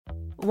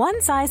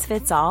One size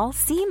fits all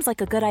seems like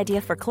a good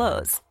idea for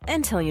clothes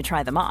until you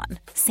try them on.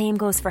 Same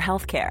goes for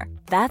healthcare.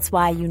 That's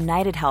why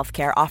United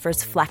Healthcare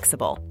offers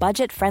flexible,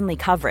 budget-friendly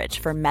coverage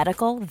for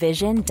medical,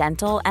 vision,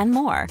 dental, and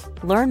more.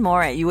 Learn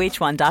more at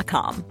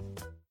uh1.com.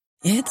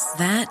 It's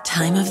that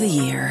time of the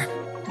year.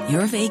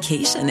 Your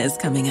vacation is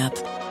coming up.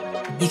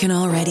 You can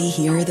already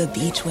hear the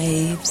beach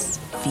waves,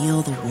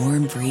 feel the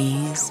warm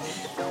breeze,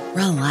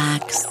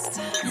 relax,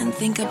 and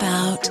think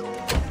about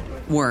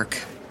work.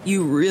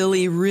 You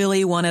really,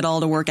 really want it all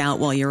to work out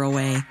while you're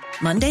away.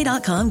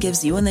 Monday.com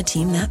gives you and the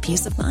team that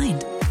peace of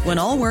mind. When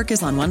all work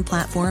is on one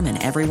platform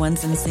and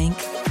everyone's in sync,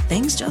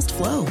 things just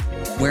flow.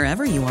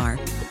 Wherever you are,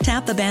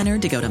 tap the banner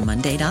to go to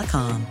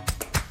Monday.com.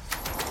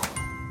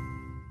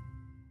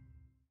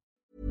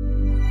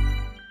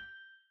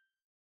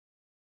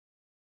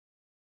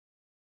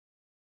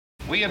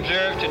 We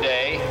observe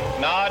today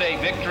not a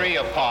victory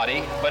of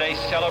party, but a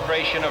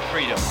celebration of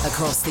freedom.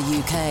 Across the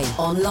UK,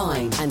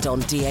 online and on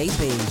DAB,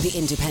 the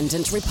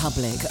Independent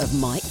Republic of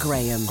Mike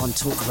Graham on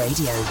Talk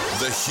Radio.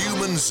 The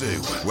Human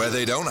Zoo, where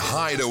they don't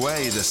hide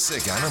away the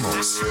sick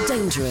animals.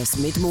 Dangerous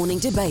mid-morning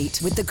debate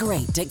with the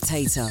great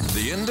dictator.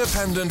 The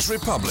Independent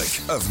Republic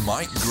of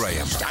Mike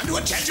Graham. Stand to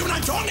attention when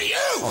I'm talking to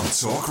you! On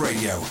Talk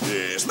Radio.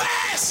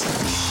 Dismiss!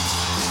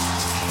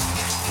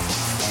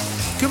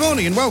 Good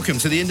morning and welcome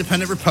to the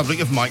Independent Republic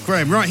of Mike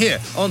Graham, right here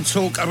on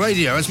Talk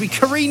Radio, as we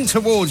careen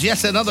towards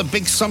yet another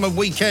big summer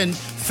weekend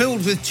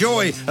filled with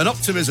joy and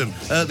optimism.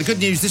 The good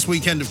news this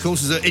weekend, of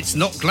course, is that it's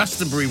not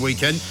Glastonbury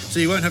weekend,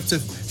 so you won't have to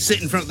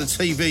sit in front of the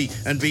TV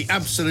and be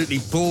absolutely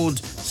bored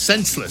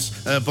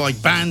senseless by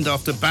band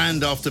after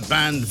band after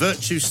band,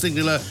 virtue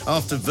signaller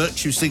after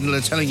virtue signaller,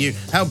 telling you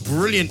how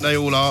brilliant they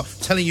all are,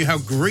 telling you how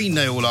green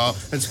they all are,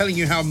 and telling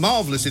you how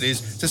marvellous it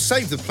is to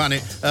save the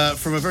planet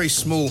from a very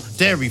small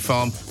dairy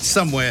farm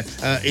somewhere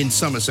in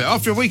Somerset.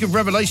 After a week of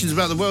revelations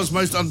about the world's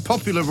most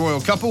unpopular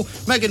royal couple,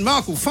 Meghan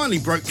Markle finally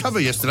broke cover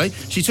yesterday.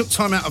 She took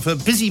time out of her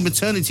busy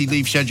maternity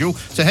leave schedule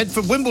to head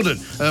for Wimbledon,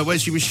 where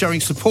she was showing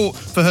support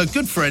for her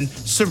good friend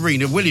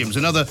Serena Williams,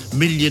 another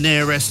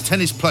millionaire-esque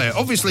tennis player.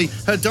 Obviously,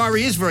 her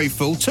diary is very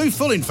full, too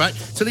full, in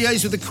fact, to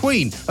liaise with the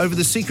Queen over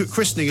the secret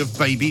christening of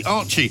baby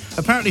Archie.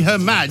 Apparently, her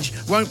Madge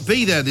won't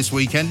be there this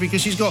weekend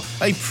because she's got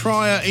a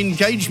prior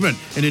engagement,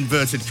 in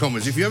inverted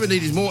commas. If you ever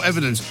needed more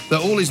evidence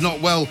that all is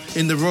not well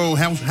in the royal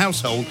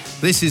household,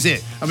 this is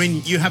it. I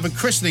mean, you have a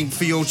christening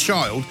for your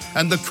child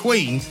and the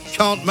Queen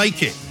can't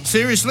make it.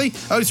 Seriously?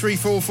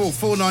 0344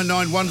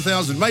 499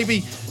 1000.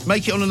 Maybe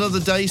make it on another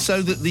day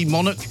so that the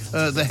monarch,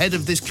 the head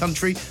of this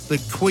country,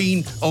 the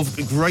Queen of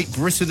Great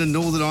Britain and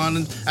Northern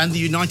Ireland and the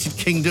United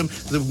Kingdom,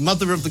 the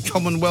mother of the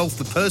Commonwealth,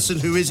 the person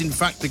who is in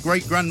fact the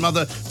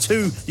great-grandmother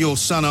to your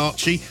son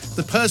Archie,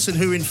 the person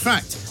who in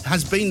fact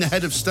has been the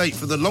head of state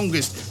for the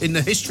longest in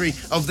the history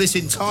of this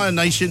entire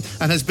nation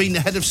and has been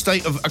the head of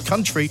state of a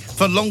country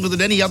for longer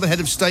than any other head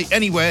of state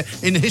anywhere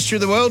in the history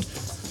of the world.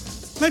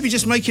 Maybe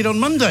just make it on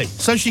Monday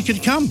so she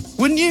could come,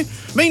 wouldn't you?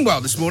 Meanwhile,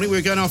 this morning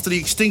we're going after the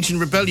Extinction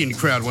Rebellion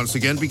crowd once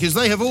again because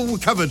they have all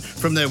recovered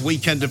from their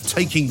weekend of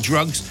taking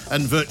drugs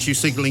and virtue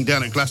signalling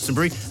down at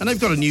Glastonbury, and they've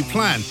got a new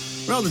plan.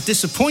 Rather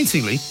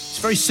disappointingly, it's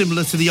very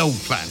similar to the old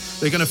plan.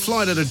 They're going to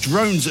fly out of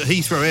drones at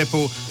Heathrow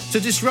Airport to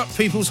disrupt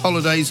people's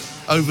holidays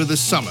over the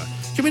summer.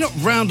 Can we not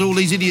round all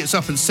these idiots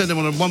up and send them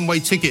on a one-way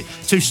ticket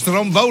to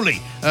Stromboli,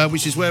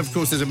 which is where, of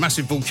course, there's a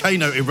massive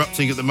volcano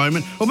erupting at the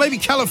moment, or maybe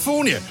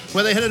California,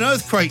 where they had an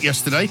earthquake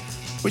yesterday,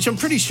 which I'm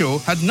pretty sure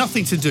had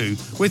nothing to do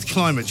with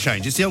climate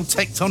change. It's the old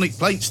tectonic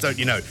plates, don't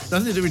you know?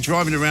 Nothing to do with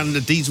driving around in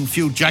a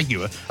diesel-fueled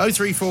Jaguar.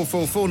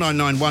 0344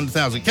 499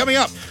 1000. Coming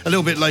up a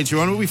little bit later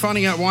on, we'll be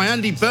finding out why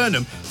Andy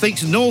Burnham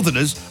thinks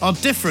Northerners are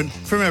different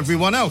from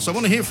everyone else. I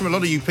want to hear from a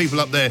lot of you people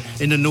up there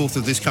in the north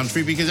of this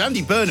country, because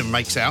Andy Burnham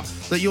makes out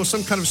that you're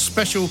some kind of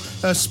special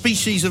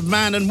species of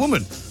man and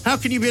woman. How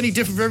can you be any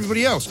different from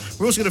everybody else?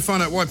 We're also going to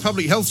find out why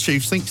Public Health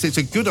Chief thinks it's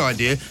a good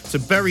idea to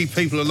bury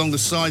people along the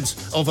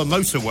sides of a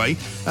motorway.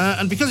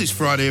 And because it's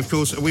Friday, of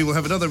course, we will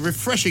have another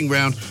refreshing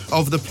round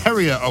of the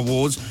Perrier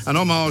Awards, an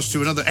homage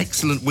to another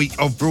excellent week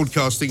of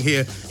broadcasting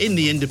here in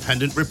the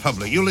Independent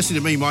Republic. You're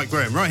listening to me, Mike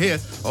Graham, right here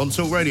on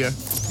Talk Radio.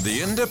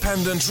 The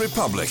Independent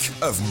Republic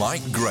of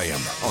Mike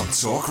Graham on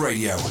Talk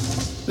Radio.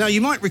 Now,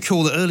 you might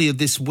recall that earlier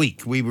this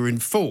week we were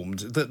informed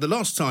that the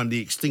last time the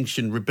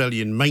Extinction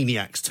Rebellion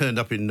maniacs turned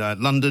up in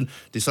London,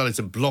 decided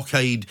to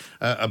blockade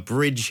a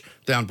bridge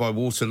down by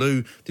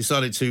Waterloo,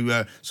 decided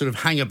to sort of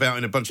hang about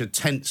in a bunch of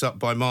tents up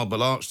by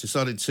Marble Arch,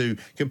 decided to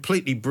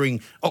completely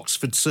bring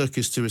Oxford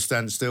Circus to a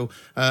standstill,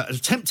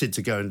 attempted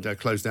to go and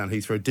close down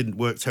Heathrow, didn't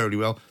work terribly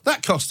well.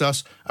 That cost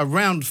us a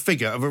round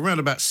figure of around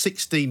about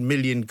 16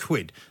 million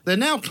quid. They're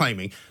now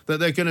claiming that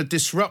they're going to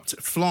disrupt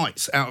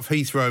flights out of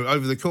Heathrow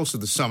over the course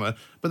of the summer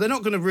but they're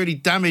not going to really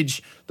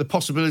damage the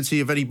possibility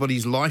of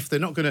anybody's life. They're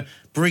not going to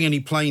bring any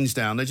planes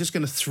down. They're just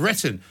going to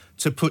threaten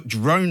to put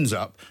drones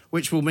up,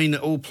 which will mean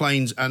that all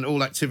planes and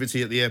all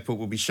activity at the airport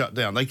will be shut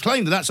down. They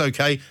claim that that's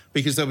okay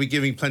because they'll be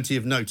giving plenty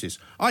of notice.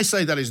 I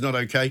say that is not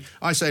okay.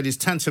 I say it is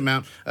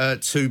tantamount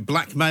to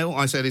blackmail.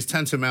 I say it is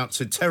tantamount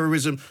to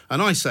terrorism.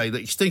 And I say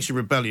that Extinction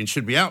Rebellion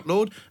should be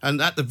outlawed,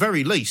 and at the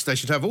very least, they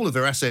should have all of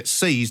their assets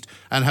seized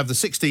and have the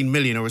 16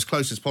 million, or as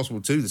close as possible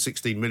to the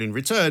 16 million,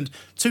 returned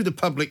to the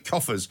public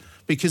coffers,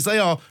 because they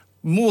are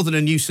more than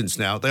a nuisance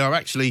now. They are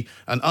actually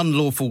an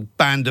unlawful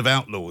band of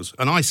outlaws,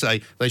 and I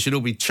say they should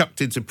all be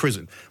chucked into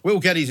prison. Will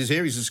Geddes is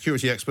here. He's a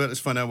security expert. Let's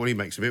find out what he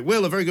makes of it.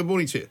 Will, a very good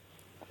morning to you.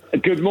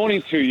 Good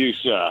morning to you,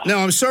 sir. Now,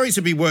 I'm sorry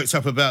to be worked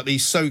up about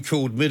these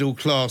so-called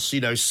middle-class,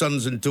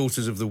 sons and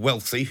daughters of the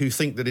wealthy who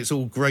think that it's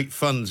all great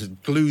fun to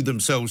glue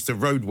themselves to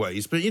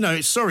roadways. But,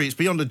 it's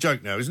beyond a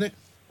joke now, isn't it?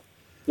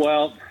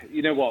 Well,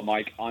 you know what,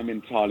 Mike? I'm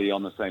entirely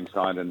on the same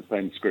side and the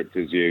same script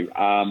as you.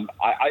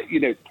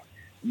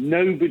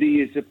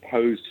 Nobody is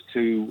opposed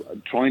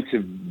to trying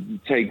to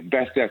take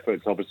best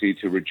efforts, obviously,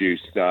 to reduce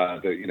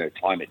the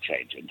climate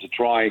change and to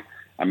try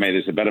and make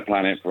this a better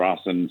planet for us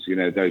and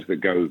those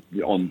that go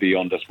on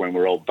beyond us when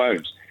we're old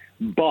bones.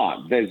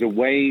 But there's a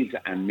ways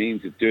and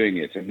means of doing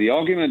it, and the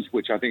argument,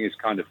 which I think is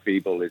kind of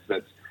feeble, is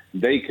that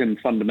they can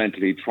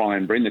fundamentally try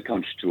and bring the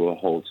country to a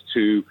halt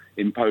to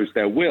impose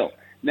their will.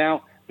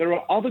 Now, there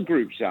are other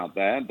groups out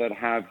there that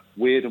have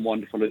weird and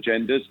wonderful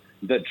agendas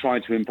that try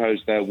to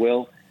impose their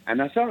will. And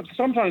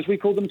sometimes we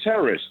call them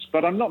terrorists,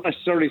 but I'm not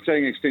necessarily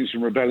saying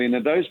Extinction Rebellion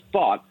are those,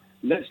 but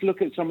let's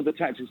look at some of the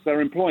tactics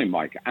they're employing,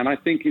 Mike. And I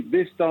think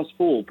this does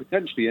fall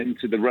potentially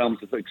into the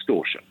realms of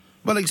extortion.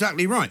 Well,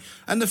 exactly right.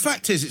 And the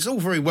fact is, it's all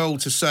very well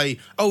to say,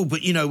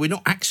 but, we're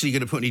not actually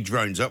going to put any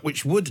drones up,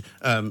 which would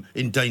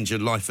endanger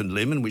life and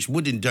limb and which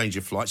would endanger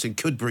flights and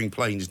could bring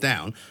planes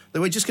down, that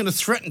we're just going to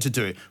threaten to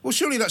do it. Well,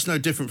 surely that's no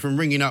different from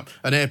ringing up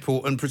an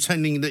airport and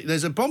pretending that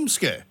there's a bomb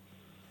scare.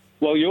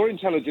 Well, your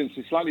intelligence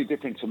is slightly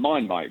different to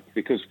mine, Mike,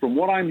 because from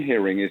what I'm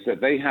hearing is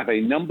that they have a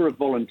number of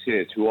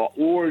volunteers who are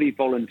already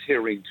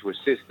volunteering to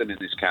assist them in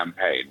this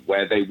campaign,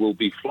 where they will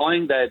be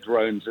flying their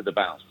drones at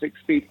about 6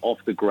 feet off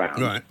the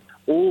ground, right,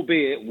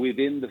 albeit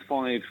within the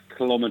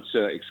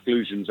 5-kilometre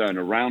exclusion zone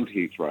around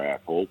Heathrow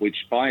Airport,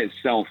 which by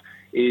itself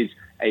is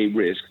a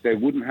risk. They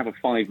wouldn't have a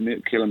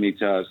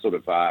 5-kilometre sort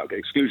of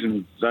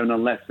exclusion zone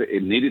unless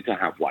it needed to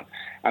have one.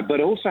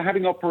 But also,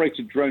 having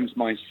operated drones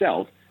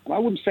myself, and I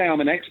wouldn't say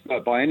I'm an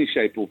expert by any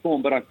shape or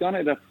form, but I've done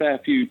it a fair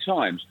few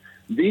times.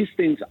 These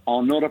things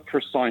are not a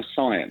precise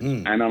science.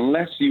 And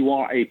unless you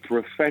are a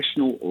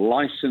professional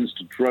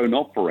licensed drone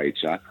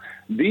operator,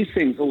 these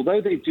things, although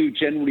they do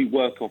generally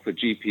work off a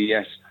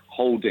GPS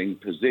holding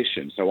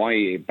position, so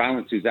i.e. it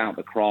balances out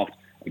the craft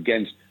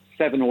against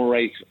 7 or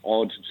 8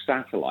 odd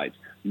satellites,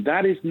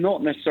 that is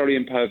not necessarily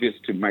impervious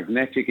to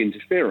magnetic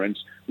interference,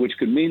 which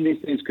could mean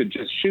these things could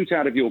just shoot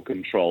out of your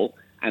control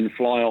and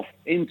fly off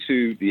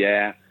into the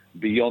air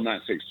beyond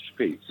that 6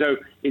 feet. So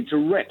it's a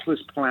reckless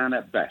plan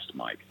at best,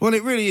 Mike. Well,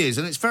 it really is,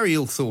 and it's very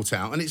ill thought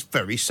out, and it's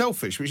very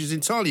selfish, which is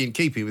entirely in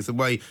keeping with the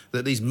way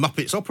that these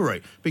Muppets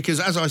operate. Because,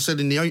 as I said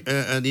in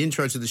the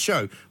intro to the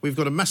show, we've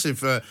got a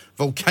massive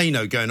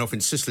volcano going off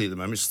in Sicily at the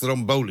moment,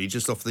 Stromboli,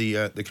 just off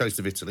the coast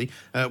of Italy.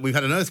 We've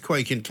had an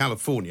earthquake in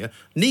California.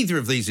 Neither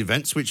of these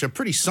events, which are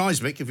pretty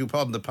seismic, if you'll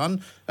pardon the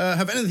pun,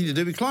 have anything to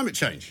do with climate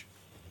change.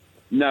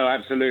 No,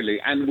 absolutely.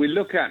 And we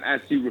look at,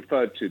 as you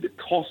referred to, the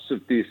costs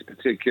of this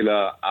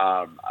particular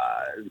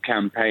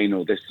campaign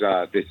or this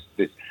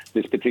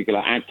particular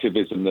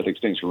activism that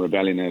Extinction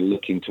Rebellion are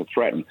looking to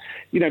threaten.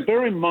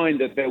 Bear in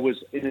mind that there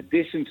was, in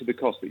addition to the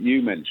cost that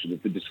you mentioned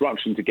of the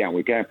disruption to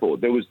Gatwick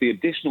Airport, there was the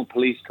additional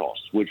police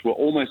costs, which were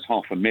almost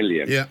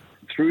 $500,000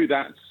 through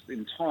that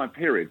entire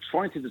period,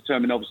 trying to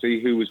determine, obviously,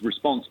 who was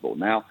responsible.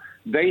 Now,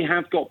 they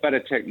have got better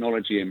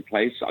technology in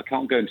place. I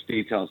can't go into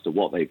details to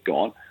what they've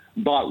got.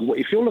 But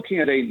if you're looking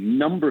at a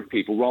number of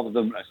people rather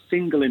than a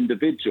single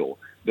individual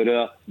that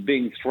are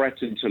being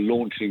threatened to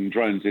launching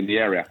drones in the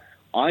area,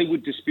 I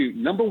would dispute,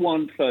 number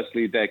one,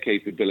 firstly, their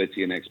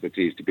capability and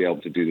expertise to be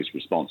able to do this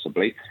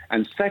responsibly.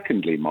 And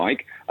secondly,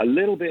 Mike, a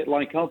little bit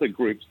like other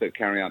groups that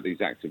carry out these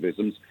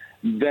activisms,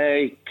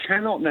 they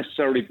cannot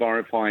necessarily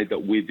verify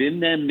that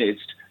within their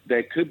midst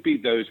there could be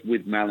those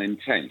with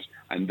malintent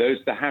and those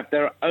that have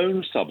their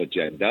own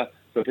sub-agenda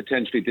for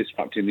potentially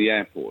disrupting the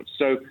airport.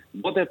 So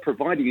what they're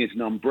providing is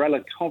an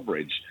umbrella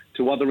coverage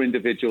to other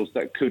individuals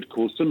that could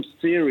cause some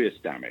serious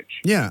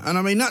damage. Yeah, and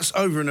I mean, that's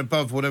over and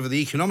above whatever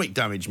the economic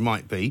damage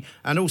might be,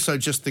 and also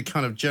just the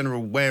kind of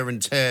general wear and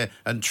tear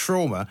and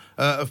trauma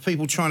of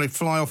people trying to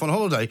fly off on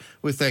holiday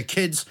with their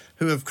kids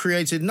who have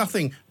created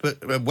nothing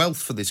but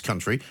wealth for this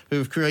country, who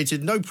have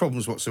created no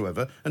problems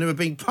whatsoever, and who are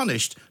being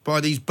punished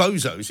by these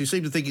bozos who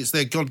seem to think it's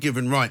their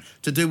God-given right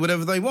to do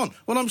whatever they want.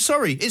 Well, I'm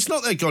sorry, it's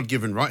not their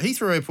God-given right.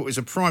 Heathrow Airport is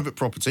a private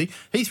property.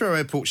 Heathrow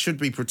Airport should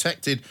be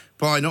protected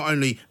by not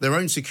only their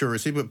own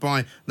security, but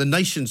by the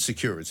nation's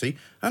security.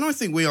 And I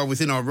think we are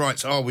within our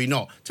rights, are we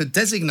not, to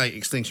designate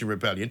Extinction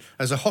Rebellion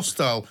as a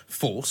hostile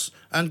force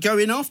and go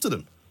in after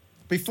them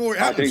before it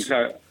happens.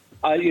 I think so.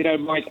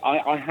 Mike,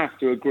 I have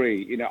to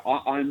agree.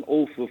 I'm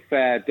all for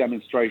fair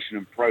demonstration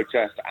and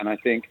protest, and I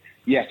think,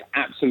 yes,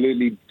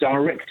 absolutely,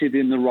 directed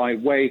in the right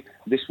way,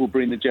 this will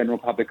bring the general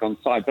public on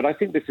side. But I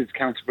think this is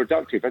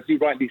counterproductive. As you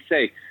rightly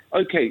say,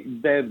 OK,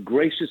 they're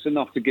gracious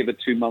enough to give a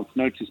 2-month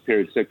notice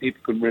period so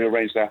people can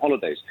rearrange their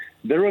holidays.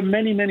 There are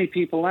many, many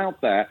people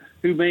out there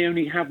who may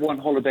only have one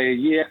holiday a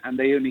year, and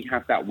they only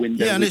have that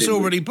window. Yeah, and it's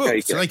already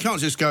booked, so they can't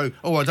just go,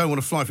 I don't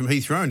want to fly from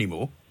Heathrow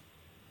anymore.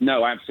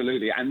 No,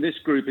 absolutely. And this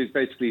group is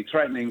basically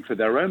threatening for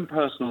their own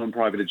personal and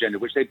private agenda,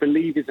 which they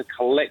believe is a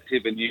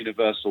collective and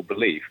universal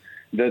belief,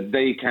 that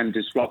they can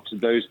disrupt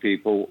those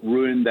people,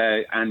 ruin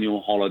their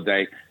annual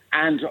holiday,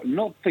 and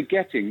not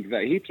forgetting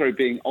that Heathrow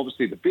being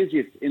obviously the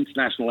busiest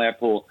international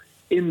airport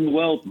in the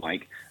world,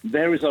 Mike,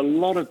 there is a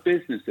lot of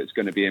business that's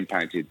going to be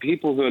impacted.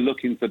 People who are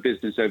looking for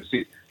business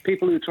overseas,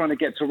 people who are trying to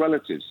get to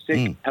relatives,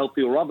 sick,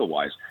 healthy or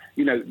otherwise.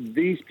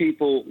 These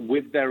people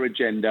with their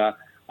agenda,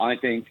 I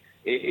think,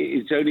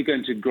 it's only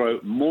going to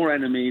grow more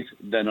enemies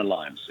than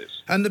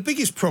alliances. And the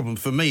biggest problem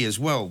for me as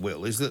well,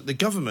 Will, is that the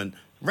government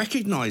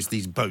recognised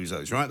these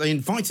bozos, right? They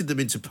invited them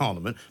into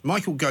Parliament.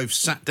 Michael Gove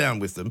sat down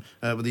with them,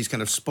 with these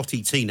kind of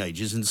spotty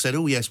teenagers, and said,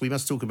 yes, we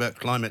must talk about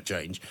climate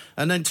change.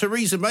 And then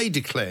Theresa May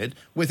declared,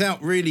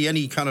 without really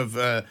any kind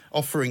of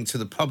offering to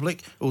the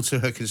public or to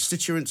her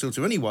constituents or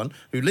to anyone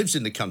who lives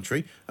in the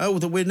country,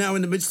 that we're now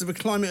in the midst of a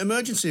climate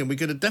emergency and we're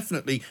going to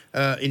definitely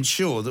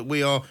ensure that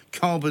we are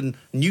carbon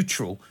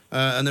neutral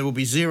and there will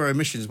be zero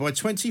emissions by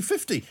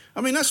 2050.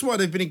 I mean, that's why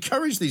they've been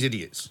encouraged, these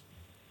idiots.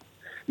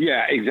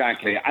 Yeah,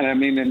 exactly. And I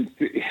mean,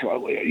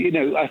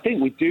 I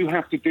think we do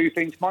have to do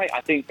things, Mike.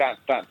 I think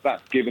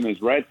that's given as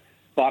read.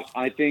 But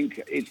I think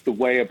it's the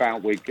way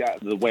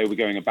we're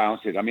going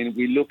about it. I mean,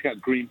 we look at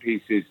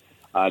Greenpeace's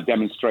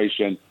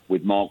demonstration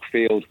with Mark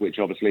Field, which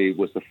obviously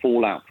was the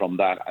fallout from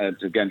that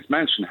against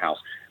Mansion House.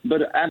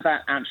 But at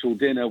that actual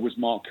dinner was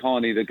Mark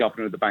Carney, the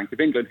governor of the Bank of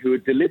England, who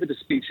had delivered a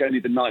speech only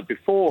the night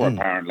before,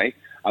 apparently,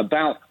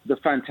 about the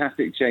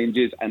fantastic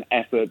changes and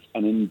efforts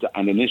and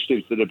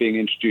initiatives that are being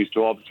introduced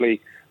to obviously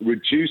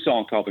reduce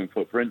our carbon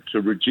footprint, to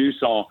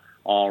reduce our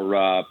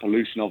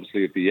pollution,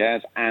 obviously, of the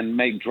airs, and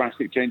make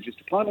drastic changes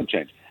to climate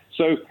change.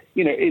 So,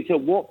 it's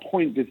at what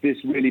point does this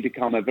really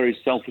become a very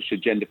selfish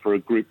agenda for a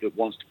group that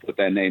wants to put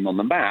their name on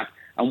the map,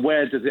 and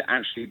where does it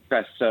actually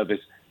best service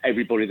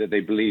everybody that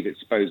they believe it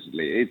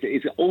supposedly?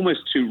 It's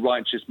almost too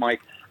righteous, Mike.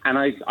 And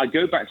I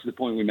go back to the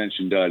point we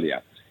mentioned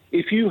earlier.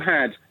 If you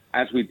had,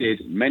 as we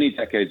did many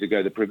decades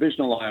ago, the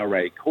Provisional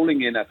IRA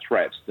calling in a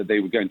threat that they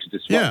were going to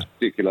disrupt a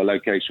particular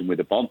location with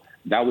a bomb,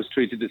 that was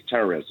treated as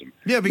terrorism.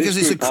 Yeah, because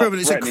it's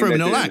a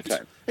criminal act.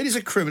 It is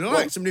a criminal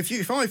act. I mean,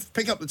 if I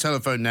pick up the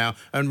telephone now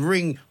and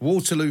ring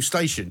Waterloo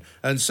Station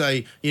and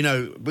say,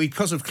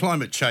 because of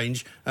climate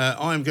change,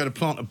 I am going to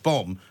plant a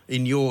bomb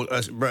in your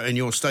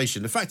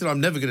station, the fact that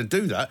I'm never going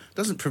to do that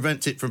doesn't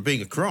prevent it from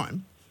being a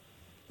crime.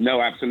 No,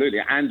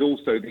 absolutely. And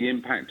also the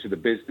impact to the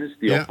business,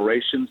 the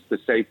operations, the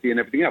safety and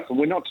everything else. And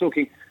we're not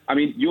talking, I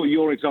mean,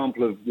 your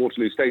example of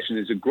Waterloo Station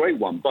is a great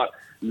one, but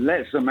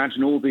let's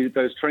imagine all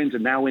those trains are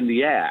now in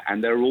the air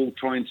and they're all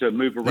trying to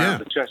move around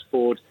the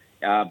chessboard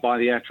by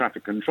the air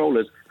traffic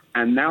controllers.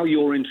 And now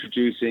you're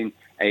introducing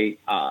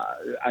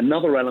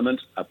another element,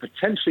 a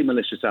potentially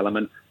malicious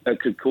element that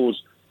could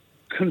cause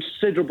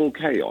considerable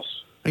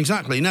chaos.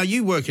 Exactly. Now,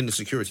 you work in the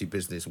security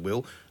business,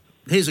 Will.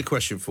 Here's a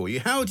question for you.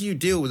 How do you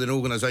deal with an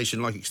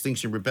organisation like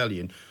Extinction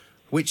Rebellion,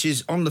 which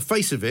is, on the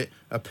face of it,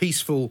 a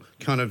peaceful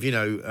kind of,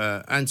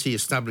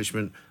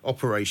 anti-establishment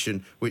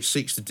operation which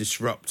seeks to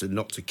disrupt and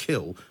not to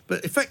kill,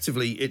 but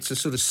effectively it's a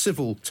sort of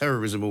civil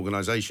terrorism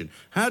organisation?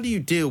 How do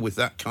you deal with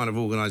that kind of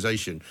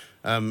organisation?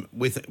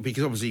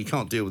 Because obviously you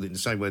can't deal with it in the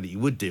same way that you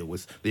would deal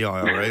with the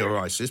IRA or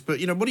ISIS,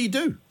 but, what do you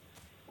do?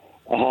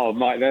 Oh,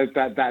 Mike, that's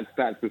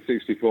the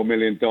 $64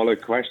 million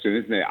question,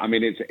 isn't it? I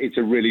mean, it's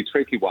a really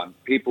tricky one.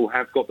 People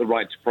have got the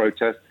right to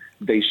protest.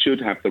 They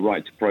should have the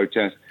right to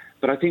protest.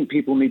 But I think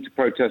people need to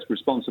protest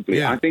responsibly.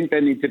 Yeah. I think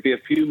there need to be a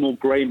few more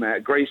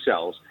grey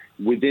cells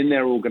within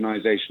their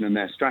organisation and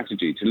their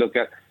strategy to look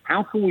at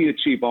how can we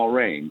achieve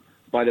our aim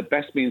by the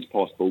best means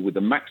possible with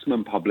the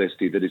maximum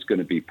publicity that is going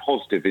to be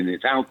positive in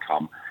its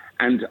outcome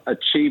and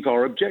achieve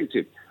our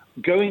objective.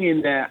 Going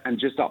in there and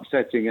just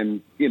upsetting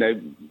and,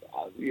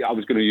 I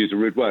was going to use a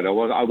rude word. I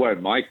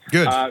won't, Mike.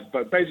 Good.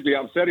 But basically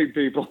upsetting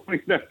people,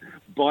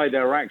 by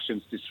their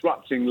actions,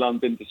 disrupting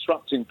London,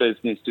 disrupting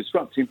business,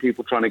 disrupting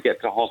people trying to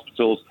get to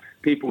hospitals,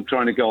 people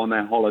trying to go on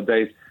their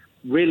holidays.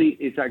 Really,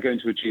 is that going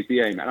to achieve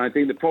the aim? And I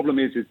think the problem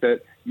is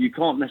that you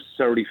can't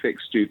necessarily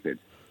fix stupid.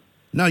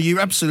 No, you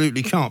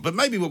absolutely can't. But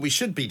maybe what we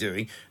should be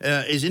doing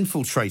is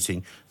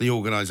infiltrating the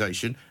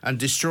organisation and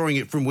destroying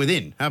it from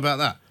within. How about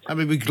that? I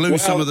mean, we glue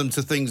some of them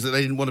to things that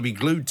they didn't want to be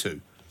glued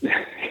to.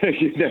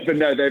 You never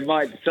know. There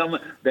might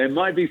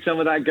be some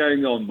of that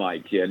going on,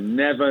 Mike. You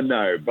never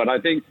know. But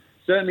I think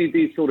certainly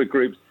these sort of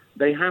groups,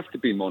 they have to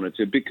be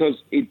monitored because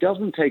it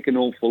doesn't take an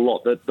awful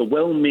lot that the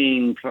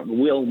well-meaning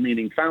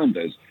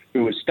founders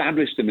who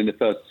established them in the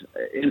first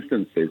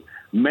instances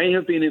may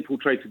have been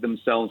infiltrated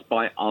themselves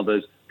by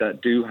others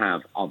that do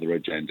have other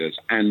agendas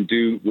and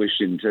do wish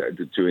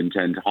to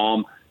intend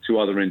harm to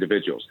other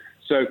individuals.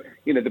 So,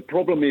 the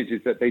problem is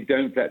that they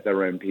don't vet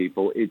their own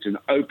people. It's an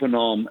open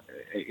arm,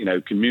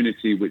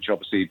 community which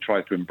obviously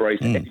tries to embrace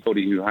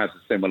anybody who has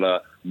a similar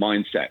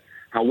mindset.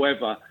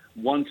 However,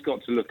 one's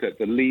got to look at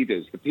the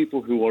leaders, the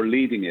people who are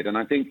leading it. And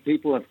I think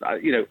people have,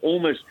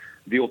 almost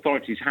the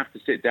authorities have to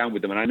sit down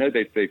with them. And I know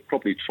they've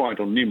probably tried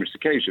on numerous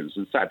occasions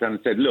and sat down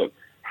and said, look,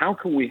 how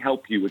can we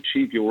help you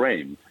achieve your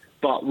aim,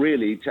 but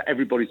really to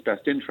everybody's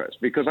best interest?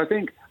 Because I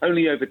think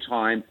only over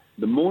time,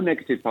 the more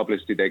negative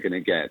publicity they're going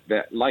to get,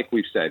 that, like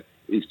we've said,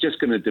 is just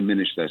going to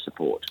diminish their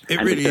support.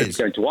 It really is. It's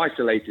going to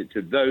isolate it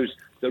to those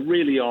that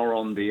really are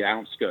on the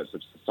outskirts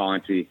of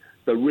society,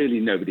 that really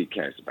nobody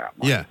cares about.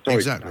 Mike. Yeah, Sorry,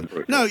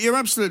 exactly. No, you're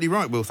absolutely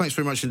right, Will. Thanks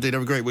very much indeed.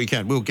 Have a great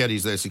weekend. Will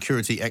Geddes, their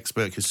security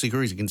expert,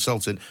 security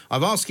consultant.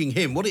 I'm asking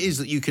him what it is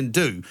that you can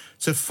do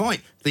to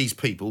fight these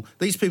people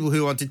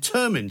who are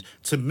determined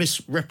to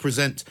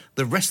misrepresent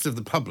the rest of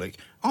the public.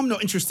 I'm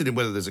not interested in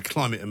whether there's a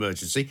climate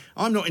emergency.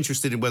 I'm not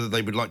interested in whether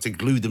they would like to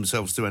glue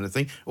themselves to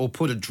anything or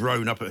put a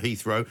drone up at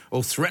Heathrow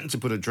or threaten to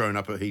put a drone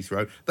up at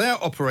Heathrow. They are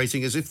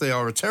operating as if they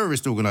are a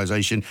terrorist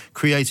organisation,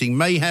 creating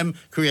mayhem,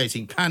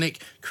 creating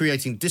panic,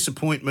 creating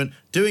disappointment,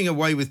 doing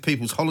away with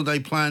people's holiday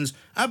plans.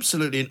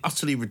 Absolutely and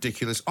utterly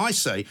ridiculous. I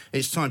say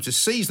it's time to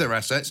seize their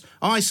assets.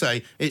 I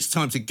say it's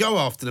time to go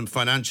after them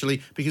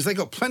financially because they've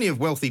got plenty of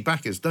wealthy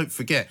backers. Don't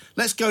forget.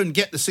 Let's go and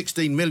get the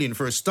 16 million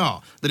for a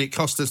start that it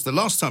cost us the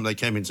last time they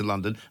came into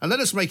London. And let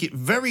us make it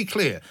very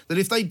clear that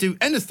if they do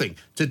anything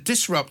to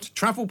disrupt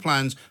travel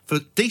plans for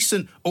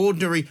decent,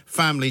 ordinary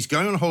families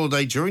going on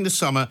holiday during the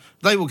summer,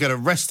 they will get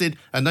arrested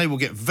and they will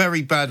get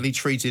very badly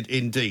treated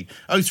indeed.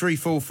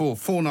 0344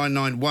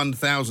 499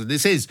 1000.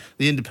 This is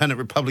the Independent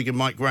Republic of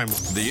Mike Graham.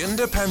 The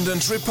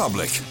Independent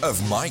Republic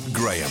of Mike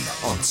Graham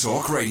on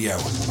Talk Radio.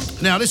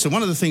 Now, listen,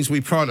 one of the things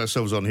we pride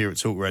ourselves on here at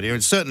Talk Radio,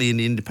 and certainly in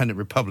the Independent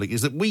Republic,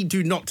 is that we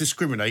do not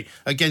discriminate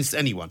against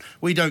anyone.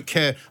 We don't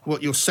care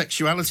what your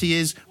sexuality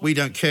is. We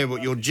don't care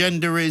what your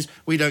gender is.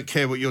 We don't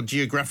care what your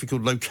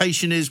geographical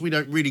location is. We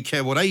don't really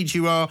care what age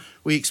you are.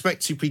 We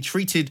expect to be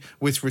treated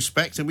with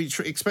respect, and we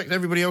expect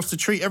everybody else to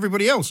treat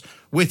everybody else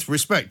with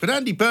respect. But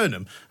Andy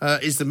Burnham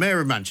is the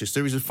Mayor of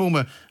Manchester. He's a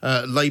former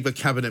Labour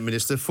cabinet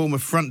minister, former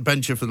front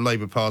bencher for the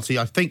Labour Party.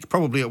 I think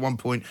probably at one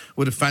point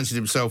would have fancied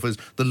himself as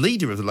the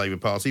leader of the Labour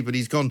Party, but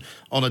he's gone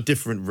on a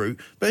different route.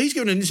 But he's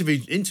given an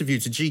interview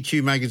to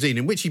GQ magazine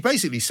in which he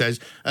basically says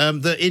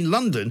that in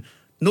London,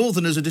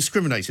 Northerners are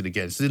discriminated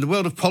against. In the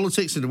world of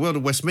politics, in the world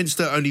of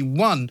Westminster, only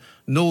one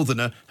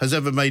Northerner has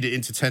ever made it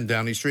into 10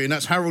 Downing Street, and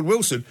that's Harold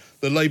Wilson,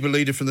 the Labour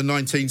leader from the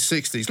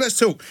 1960s. Let's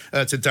talk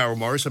to Daryl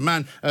Morris, a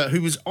man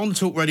who was on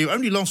Talk Radio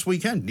only last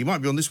weekend. He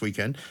might be on this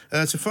weekend,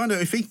 to find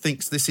out if he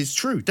thinks this is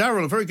true.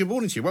 Daryl, a very good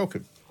morning to you.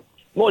 Welcome.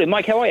 Morning,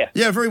 Mike. How are you?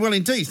 Yeah, very well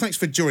indeed. Thanks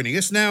for joining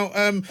us. Now,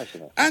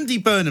 Andy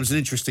Burnham's an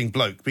interesting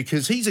bloke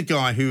because he's a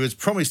guy who has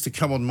promised to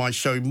come on my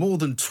show more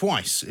than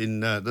twice in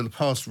the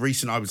past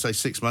recent, I would say,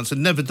 6 months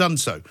and never done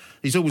so.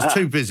 He's always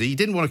too busy. He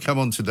didn't want to come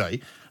on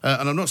today.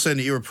 And I'm not saying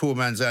that you're a poor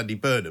man's Andy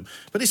Burnham,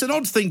 but it's an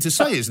odd thing to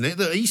say, isn't it?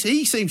 That he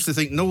seems to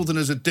think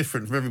Northerners are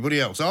different from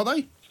everybody else. Are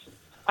they?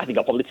 I think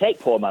I'll probably take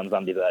poor man's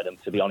Andy Burnham,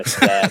 to be honest,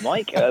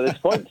 Mike, at this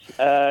point.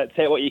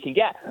 Take what you can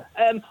get.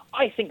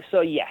 I think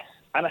so, yes.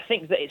 And I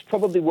think that it's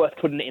probably worth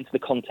putting it into the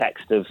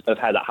context of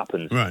how that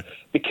happens. Right.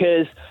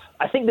 Because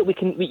I think that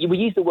we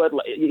use the word,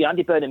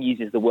 Andy Burnham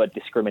uses the word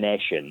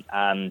discrimination,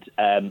 and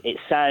it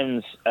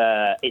sounds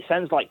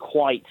like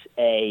quite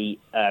a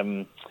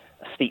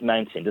steep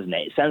mountain, doesn't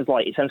it? It sounds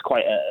quite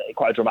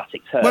a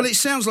dramatic term. Well, it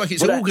sounds like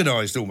it's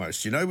organised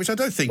almost, which I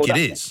don't think it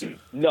is.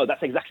 No,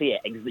 that's exactly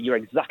it. You're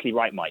exactly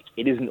right, Mike.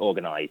 It isn't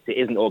organised. It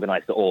isn't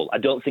organised at all. I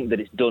don't think that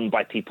it's done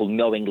by people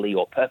knowingly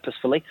or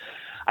purposefully.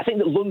 I think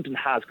that London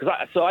has, because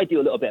I do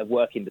a little bit of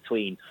work in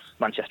between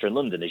Manchester and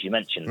London, as you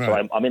mentioned. Right.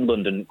 So I'm in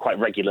London quite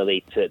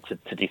regularly to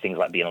do things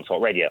like being on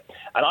Talk Radio.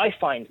 And I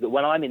find that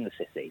when I'm in the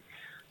city,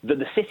 that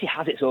the city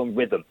has its own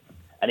rhythm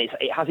and it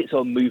has its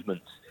own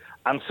movements.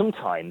 And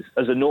sometimes,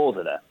 as a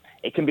Northerner,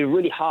 it can be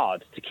really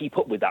hard to keep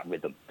up with that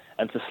rhythm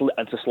and to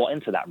slot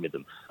into that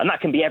rhythm. And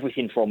that can be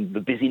everything from the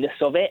busyness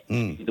of it,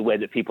 the way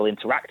that people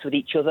interact with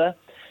each other,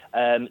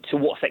 to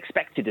what's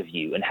expected of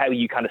you and how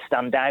you kind of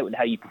stand out and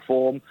how you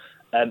perform.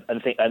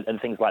 And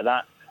things like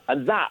that.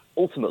 And that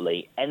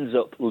ultimately ends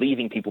up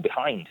leaving people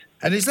behind.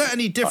 And is that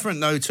any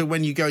different, though, to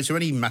when you go to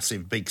any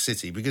massive big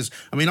city? Because,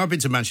 I mean, I've been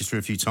to Manchester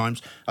a few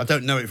times. I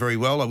don't know it very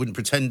well. I wouldn't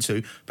pretend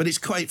to. But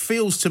it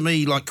feels to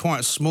me like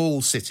quite a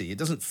small city. It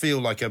doesn't feel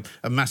like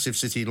a massive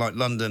city like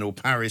London or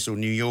Paris or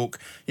New York.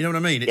 You know what I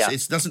mean? It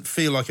doesn't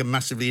feel like a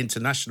massively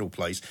international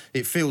place.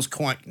 It feels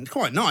quite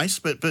nice,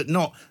 but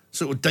not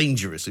sort of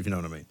dangerous, if you know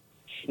what I mean.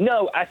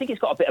 No, I think it's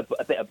got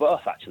a bit of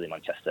both, actually,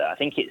 Manchester. I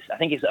think it's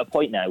at a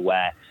point now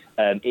where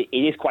it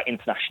is quite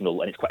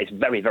international and it's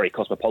very, very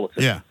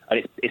cosmopolitan. Yeah.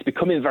 And it's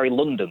becoming very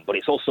London, but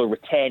it's also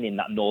retaining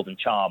that northern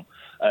charm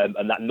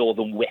and that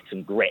northern wit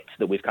and grit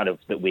that we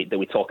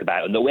talk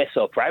about and that we're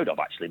so proud of,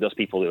 actually, those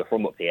people who are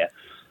from up here.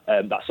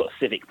 that sort of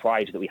civic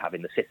pride that we have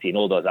in the city and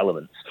all those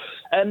elements.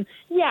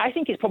 I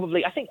think it's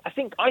probably. I think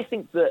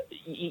that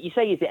you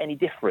say, is it any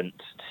different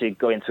to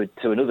go into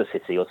another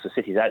city or to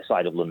cities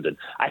outside of London?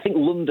 I think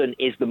London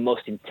is the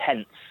most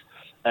intense,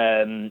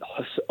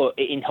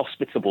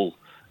 inhospitable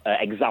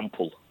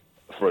example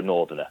for a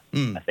northerner.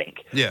 I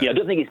think. Yeah. I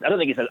don't think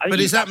it's. But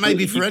is that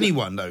maybe for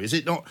anyone though? Is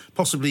it not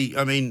possibly?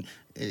 I mean,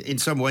 in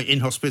some way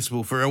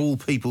inhospitable for all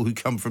people who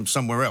come from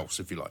somewhere else,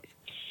 if you like.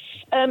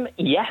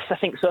 Yes, I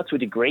think so to a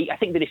degree. I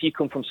think that if you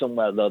come from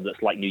somewhere though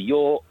that's like New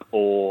York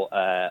or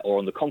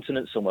on the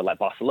continent, somewhere like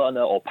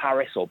Barcelona or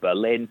Paris or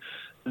Berlin,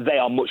 they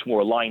are much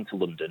more aligned to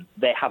London.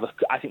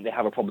 I think they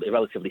have a probably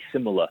relatively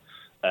similar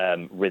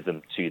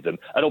rhythm to them.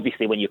 And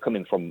obviously, when you're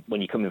coming from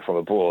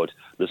abroad,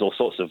 there's all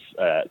sorts of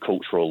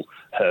cultural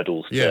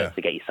hurdles to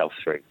get yourself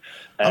through.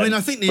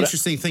 I think the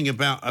interesting thing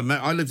about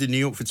I lived in New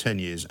York for 10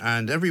 years,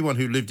 and everyone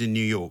who lived in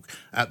New York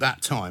at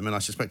that time, and I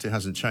suspect it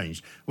hasn't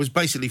changed, was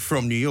basically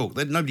from New York.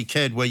 Nobody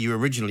cared where you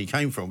originally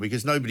came from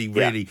because nobody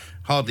really,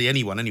 hardly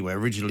anyone anywhere,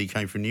 originally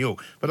came from New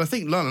York. But I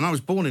think London. I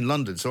was born in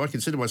London, so I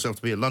consider myself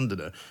to be a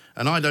Londoner,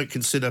 and I don't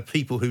consider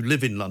people who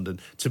live in London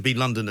to be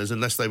Londoners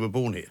unless they were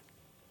born here.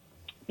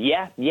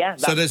 Yeah.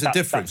 So there's a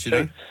difference, you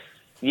know?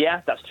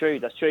 Yeah, that's true.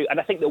 And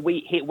I think that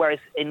whereas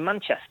in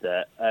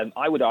Manchester,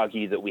 I would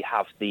argue that we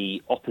have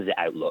the opposite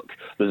outlook.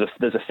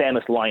 There's a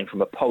famous line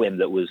from a poem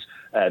that was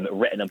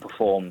written and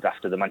performed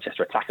after the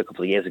Manchester attack a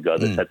couple of years ago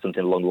that said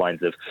something along the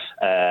lines of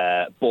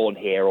 "Born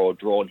here or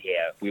drawn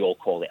here, we all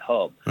call it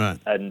home." Right.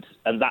 And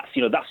that's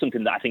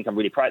something that I think I'm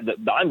really proud that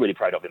I'm really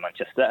proud of in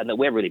Manchester, and that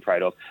we're really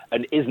proud of,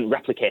 and isn't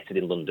replicated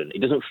in London. It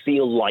doesn't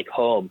feel like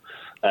home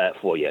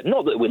for you.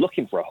 Not that we're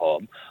looking for a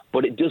home,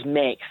 but it does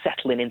make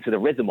settling into the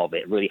rhythm of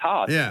it really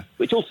hard. Yeah.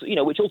 Which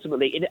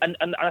ultimately,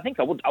 and I think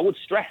I would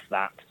stress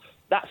that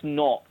that's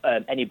not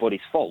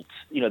anybody's fault.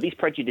 These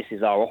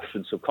prejudices are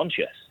often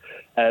subconscious,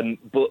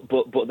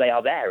 but they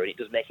are there, and it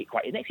does make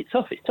it makes it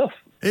tough. It's tough.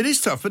 It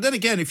is tough, but then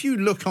again, if you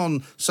look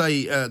on,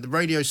 say, the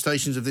radio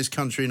stations of this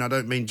country, and I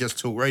don't mean just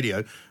Talk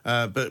Radio,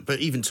 but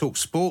even Talk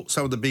Sport,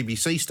 some of the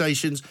BBC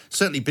stations,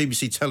 certainly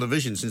BBC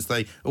Television, since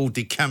they all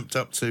decamped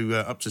up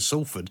to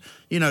Salford.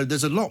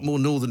 There's a lot more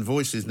northern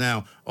voices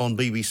now on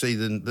BBC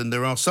than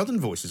there are southern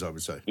voices, I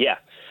would say.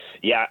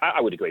 Yeah, I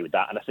would agree with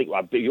that, and I think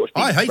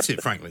I hate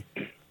it, frankly.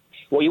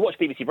 Well, you watch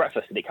BBC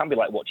Breakfast, and it can be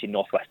like watching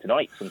North West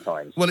Tonight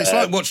sometimes. Well, it's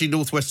like watching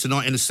North West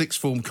Tonight in a sixth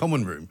form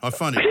common room. I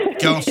find it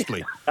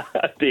ghastly.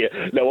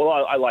 Dear. No, well,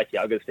 I like it.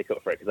 I'm going to stick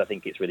up for it because I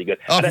think it's really good.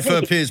 I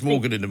prefer Piers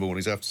Morgan in the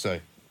mornings, I have to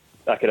say.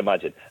 I can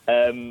imagine.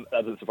 That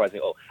doesn't surprise me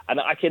at all. And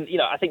I think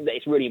that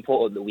it's really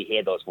important that we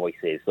hear those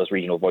voices, those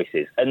regional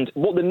voices. And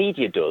what the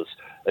media does,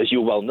 as you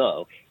well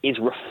know, is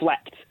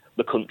reflect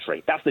the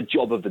country. That's the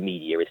job of the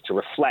media, is to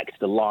reflect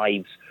the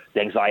lives,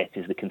 the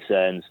anxieties, the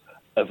concerns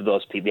of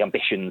those people, the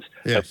ambitions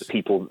of the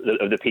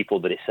people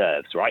that it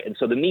serves, right? And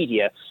so the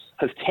media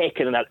has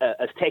taken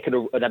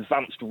an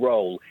advanced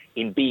role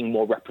in being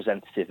more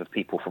representative of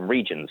people from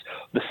regions.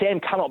 The same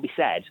cannot be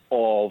said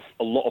of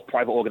a lot of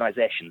private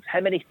organisations.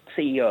 How many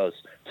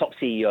top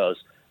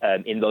CEOs,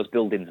 in those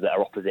buildings that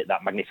are opposite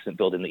that magnificent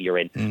building that you're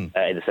in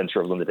the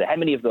centre of London, how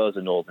many of those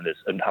are northerners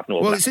and have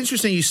northern? Well, it's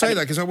interesting you say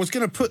that, because I was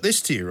going to put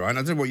this to you, Ryan.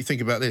 I don't know what you think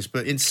about this,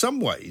 but in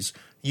some ways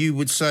you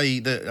would say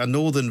that a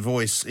northern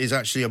voice is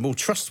actually a more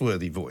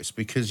trustworthy voice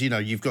because,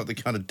 you've got the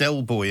kind of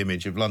Del Boy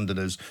image of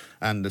Londoners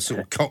and the sort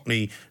of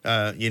Cockney,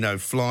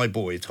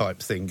 flyboy type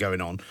thing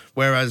going on.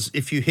 Whereas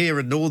if you hear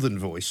a northern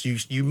voice,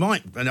 you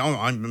might,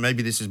 and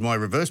maybe this is my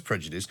reverse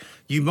prejudice,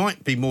 you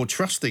might be more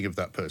trusting of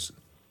that person.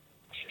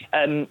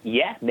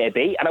 Yeah,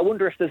 maybe, and I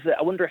wonder if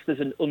there's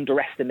an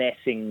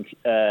underestimating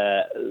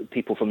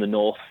people from the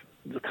north.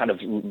 Kind of,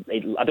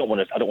 I don't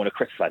want to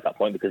criticise that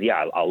point because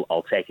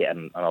I'll take it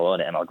and I'll own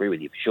it and I'll agree with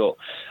you for sure.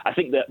 I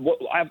think that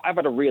I've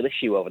had a real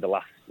issue over the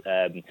last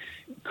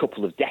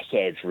couple of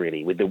decades,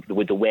 really, with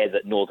the way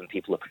that northern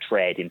people are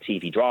portrayed in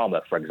TV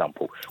drama, for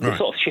example. Right.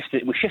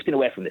 We're shifting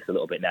away from this a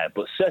little bit now,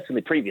 but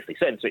certainly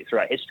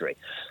throughout history,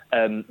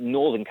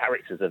 northern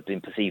characters have been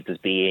perceived as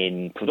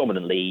being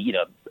predominantly,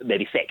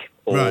 maybe thick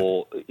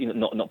or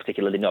not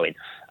particularly knowing,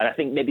 and I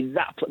think maybe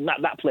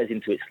that plays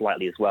into it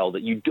slightly as well.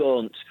 That you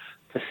don't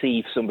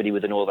perceive somebody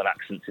with a northern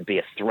accent to be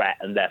a threat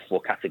and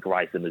therefore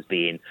categorise them as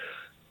being,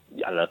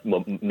 I don't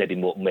know, maybe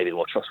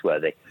more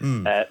trustworthy.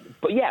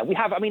 But yeah, we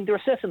have. I mean, there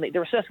are certainly.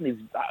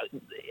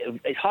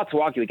 It's hard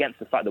to argue against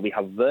the fact that we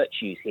have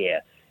virtues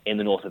here in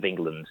the north of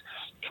England,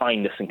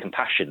 kindness and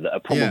compassion, that are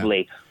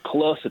probably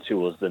closer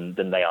to us than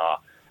they are.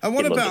 And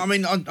what about,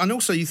 and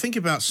also you think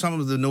about some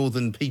of the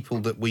northern people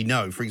that we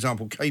know, for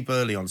example, Kay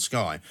Burley on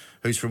Sky,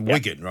 who's from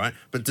Wigan, right?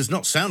 But does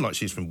not sound like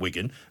she's from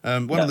Wigan.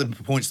 One of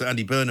the points that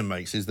Andy Burnham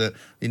makes is that,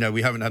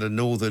 we haven't had a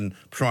northern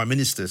Prime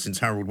Minister since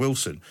Harold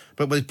Wilson,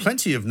 but with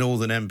plenty of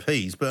northern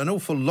MPs, but an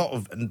awful lot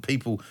of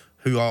people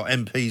who are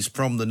MPs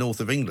from the north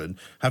of England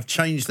have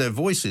changed their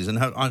voices and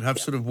have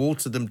sort of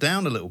watered them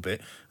down a little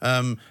bit,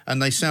 and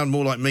they sound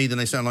more like me than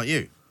they sound like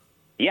you.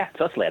 Yeah,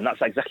 totally, and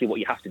that's exactly what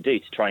you have to do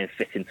to try and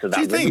fit into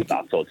that rhythm that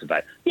I talked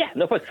about. Yeah,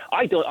 no problem.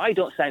 I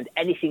don't sound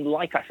anything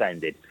like I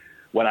sounded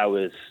when I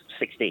was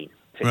 16.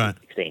 I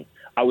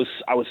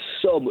was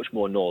so much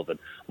more northern.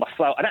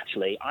 And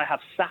actually, I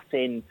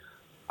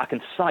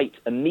can cite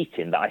a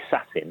meeting that I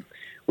sat in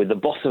with the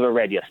boss of a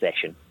radio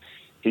station,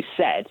 who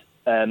said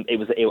I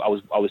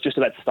was just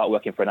about to start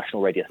working for a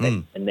national radio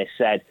station, and they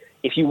said,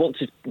 if you want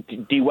to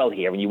do well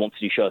here and you want to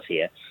do shows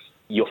here,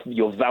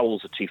 your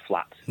vowels are too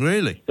flat.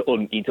 Really?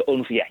 You need to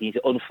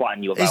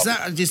unflatten your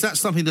vowels. Is that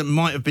something that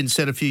might have been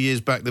said a few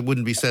years back that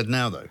wouldn't be said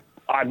now, though?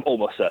 I'm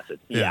almost certain.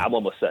 Yeah, I'm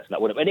almost certain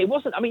that would have. And it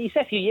wasn't. I mean, you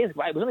said a few years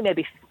ago. It was only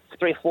maybe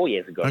 3 or 4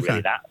 years ago,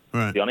 really.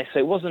 To be honest. So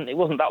it wasn't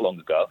that long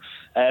ago.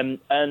 And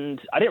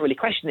I didn't really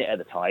question it at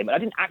the time. And I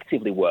didn't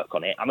actively work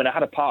on it. I mean, I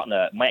had a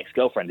partner. My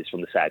ex-girlfriend is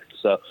from the south,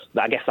 so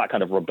I guess that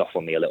kind of rubbed off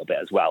on me a little bit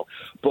as well.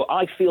 But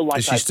I feel like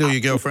is she still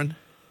your girlfriend?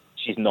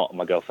 She's not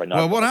my girlfriend. No,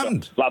 well, what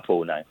happened?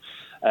 Blackpool now.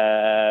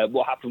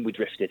 What happened? We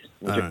drifted.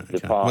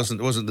 Apart.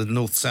 Wasn't the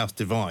north-south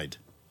divide?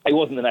 It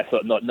wasn't the next.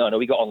 No.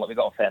 We got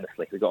on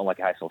famously. We got on like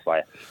a house on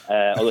fire.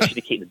 Although she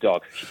did keep the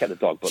dog. She kept the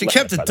dog. But she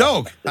kept the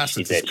dog. That's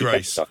a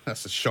disgrace.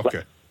 That's a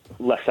shocker.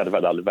 Less said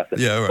about that, the better.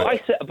 Yeah,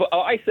 right. But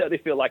I certainly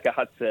feel like I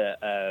had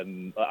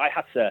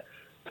to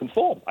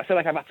conform. I feel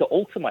like I've had to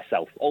alter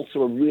myself,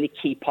 alter a really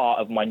key part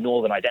of my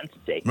northern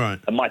identity, right,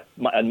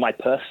 and my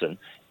person,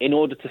 in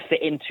order to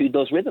fit into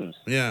those rhythms.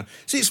 Yeah.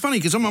 See, it's funny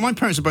because my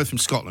parents are both from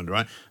Scotland,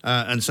 right?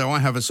 And so I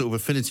have a sort of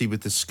affinity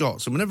with the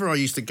Scots. And whenever I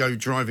used to go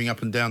driving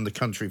up and down the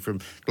country from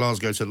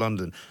Glasgow to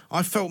London,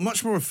 I felt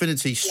much more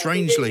affinity,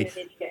 strangely.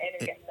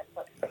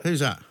 Who's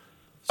that?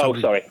 Somebody...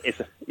 Oh, sorry.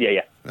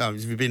 Yeah. Oh,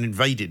 you've been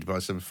invaded by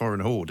some foreign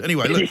horde.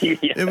 Anyway, look,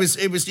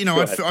 it was. You know,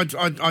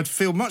 I'd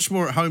feel much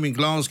more at home in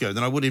Glasgow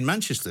than I would in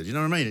Manchester. Do you know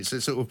what I mean? It's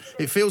sort of.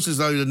 It feels as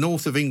though the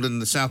north of England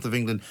and the south of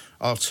England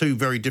are two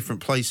very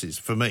different places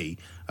for me,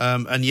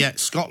 and yet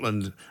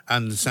Scotland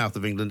and the south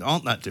of England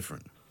aren't that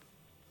different.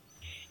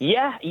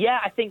 Yeah.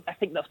 I think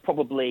that's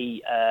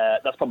probably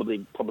fair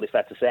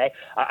to say.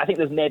 I think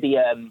there's maybe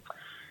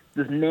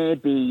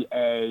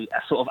a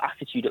sort of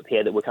attitude up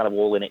here that we're kind of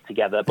all in it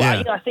together.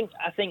 But I think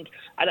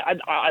I'm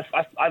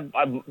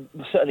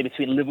certainly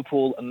between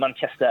Liverpool and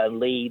Manchester and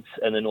Leeds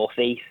and the North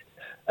East.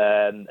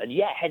 And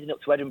heading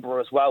up to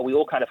Edinburgh as well. We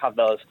all kind of have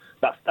that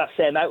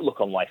same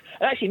outlook on life.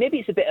 And actually, maybe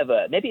it's a bit of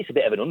an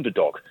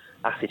underdog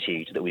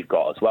attitude that we've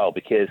got as well,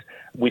 because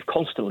we've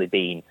constantly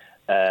been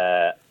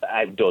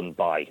outdone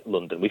by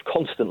London. We've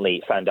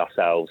constantly found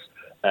ourselves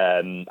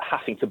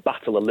having to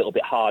battle a little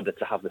bit harder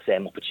to have the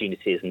same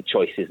opportunities and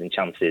choices and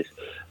chances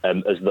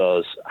as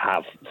those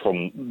have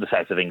from the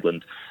south of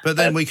England. But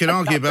then we can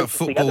argue about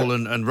football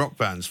and rock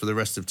bands for the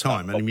rest of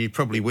time, and you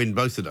probably win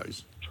both of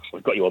those.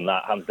 We've got you on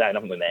that, hands down,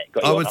 haven't we, mate?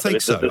 I would think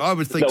so. There's no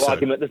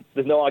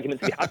argument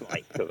to be had,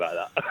 mate,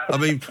 about that. I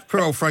mean, poor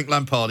old Frank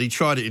Lampard, he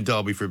tried it in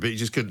Derby for a bit. He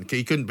just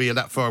couldn't be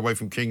that far away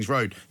from King's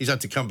Road. He's had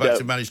to come back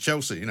to manage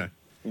Chelsea, you know.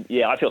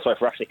 Yeah, I feel sorry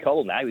for Ashley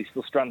Cole now. He's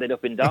still stranded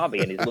up in Derby,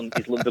 and his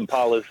London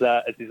pal has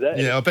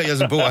deserted. Yeah, I bet he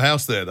hasn't bought a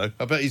house there though.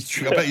 I bet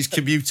he's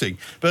commuting.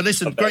 But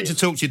listen, great to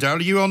talk to you, Darryl.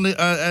 Are you on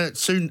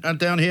soon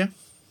down here?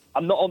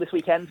 I'm not on this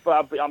weekend,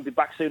 but I'll be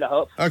back soon, I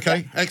hope.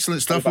 Okay,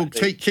 excellent stuff. Well,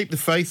 keep the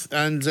faith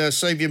and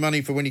save your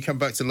money for when you come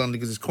back to London,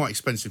 because it's quite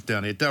expensive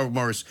down here. Darryl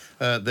Morris,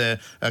 there,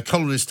 a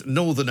columnist,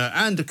 northerner,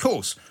 and of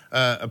course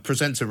a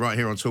presenter right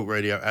here on Talk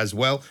Radio as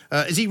well.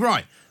 Is he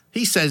right?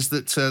 He says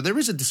that there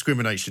is a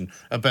discrimination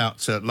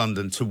about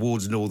London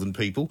towards northern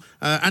people.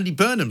 Andy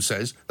Burnham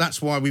says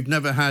that's why we've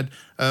never had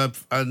a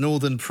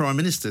northern Prime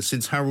Minister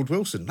since Harold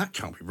Wilson. That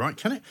can't be right,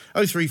 can it?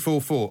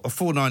 0344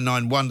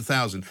 499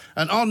 1000.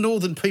 And are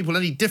northern people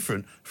any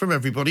different from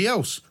everybody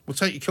else? We'll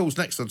take your calls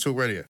next on Talk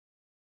Radio.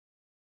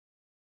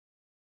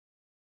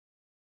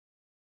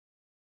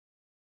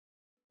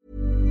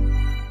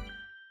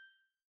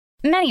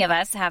 Many of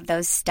us have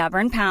those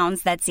stubborn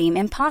pounds that seem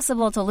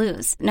impossible to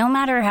lose, no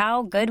matter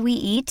how good we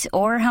eat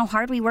or how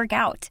hard we work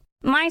out.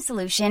 My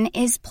solution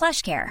is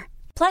PlushCare.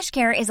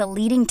 PlushCare is a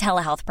leading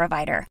telehealth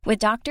provider with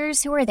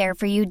doctors who are there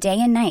for you day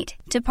and night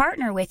to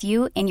partner with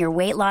you in your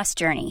weight loss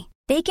journey.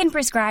 They can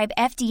prescribe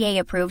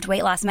FDA-approved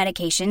weight loss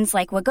medications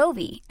like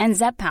Wegovy and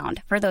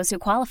Zepbound for those who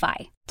qualify.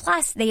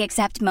 Plus, they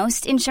accept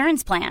most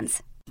insurance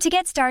plans. To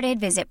get started,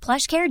 visit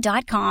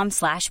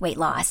plushcare.com/weight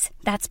loss.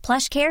 That's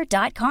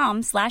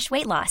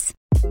plushcare.com/weight loss.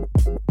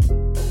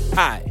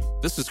 Hi,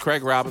 this is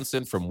Craig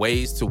Robinson from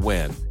Ways to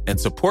Win, and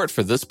support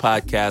for this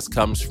podcast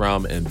comes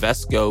from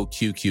Invesco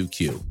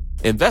QQQ.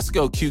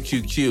 Invesco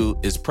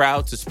QQQ is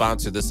proud to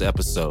sponsor this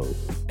episode,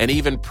 and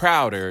even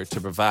prouder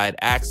to provide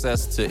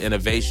access to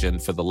innovation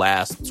for the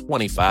last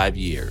 25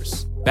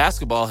 years.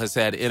 Basketball has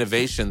had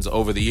innovations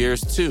over the years,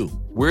 too.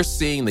 We're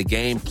seeing the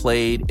game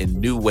played in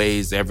new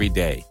ways every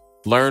day.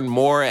 Learn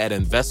more at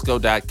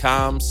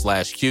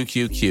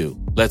Invesco.com/QQQ.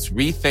 Let's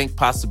rethink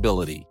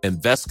possibility.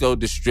 Invesco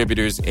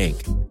Distributors,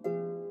 Inc.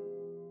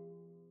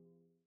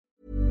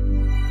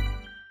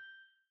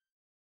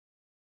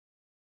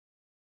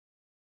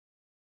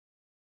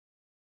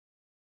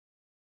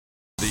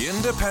 The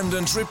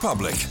Independent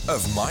Republic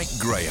of Mike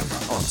Graham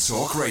on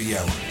Talk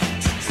Radio.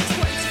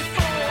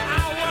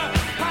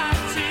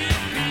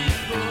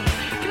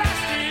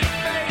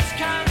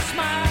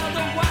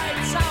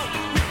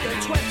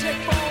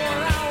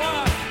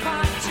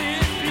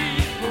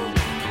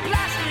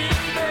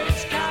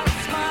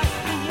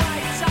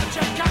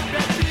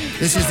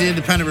 This is the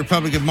Independent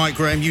Republic of Mike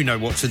Graham. You know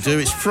what to do.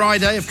 It's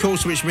Friday, of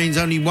course, which means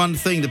only one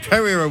thing. The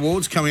Perrier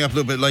Awards coming up a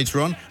little bit later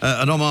on.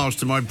 An homage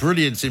to my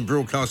brilliance in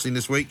broadcasting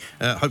this week.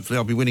 Hopefully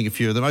I'll be winning a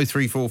few of them.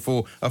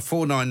 0344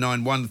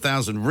 499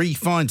 1000.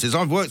 Refine says,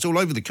 I've worked all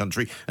over the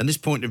country, and this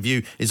point of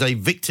view is a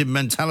victim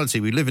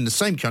mentality. We live in the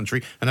same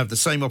country and have the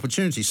same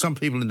opportunities. Some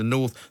people in the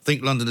north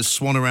think Londoners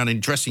swan around in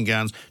dressing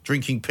gowns,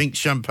 drinking pink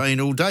champagne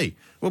all day.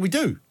 Well, we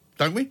do.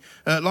 Don't we?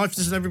 Life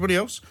isn't everybody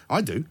else.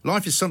 I do.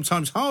 Life is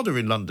sometimes harder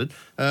in London.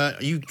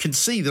 You can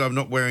see that I'm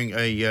not wearing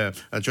a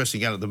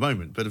dressing gown at the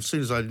moment, but as soon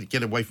as I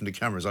get away from the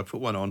cameras, I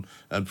put one on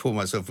and pour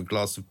myself a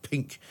glass of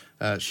pink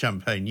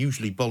champagne,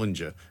 usually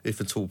Bollinger,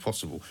 if at all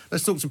possible.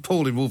 Let's talk to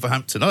Paul in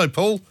Wolverhampton. Hello,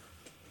 Paul.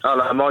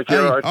 Hello, Mike. Hey,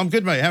 right? I'm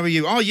good, mate. How are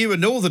you? Are you a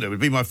northerner would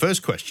be my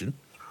first question.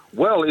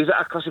 Well, is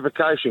that a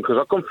classification? Because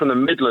I come from the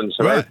Midlands,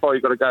 so how far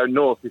you got to go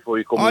north before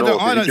you come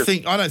north? I don't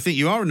think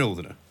you are a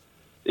northerner.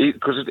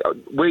 Because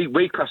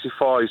we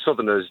classify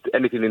Southerners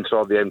anything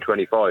inside the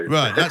M25.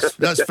 Right,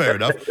 that's fair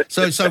enough.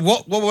 So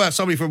what about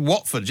somebody from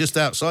Watford, just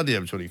outside the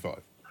M25?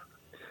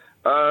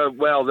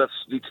 Well,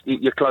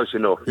 you're close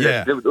enough.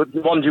 Yeah.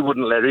 The ones you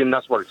wouldn't let in,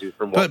 that's what it is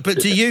from Watford. But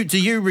do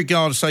you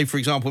regard, say, for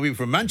example, people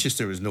from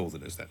Manchester as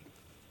Northerners then?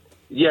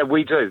 Yeah,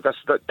 we do.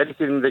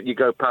 Anything that you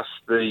go past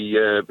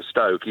the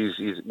Stoke is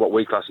what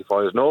we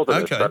classify as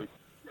Northerners. Okay. So,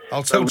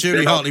 I'll tell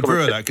Julie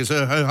Hartley-Brewer that, because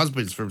her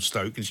husband's from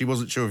Stoke and she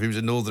wasn't sure if he was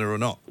a northerner or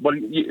not. Well,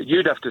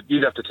 you'd have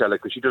to tell her,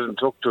 because she doesn't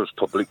talk to us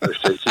publicly.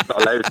 She's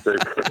not allowed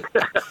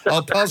to.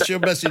 I'll pass your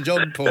message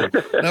on, Paul.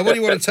 Now, what do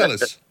you want to tell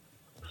us?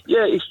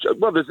 Yeah,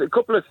 there's a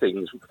couple of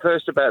things.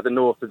 First, about the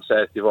north and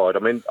south divide.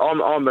 I mean,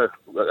 I'm a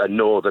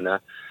northerner,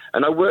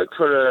 and I work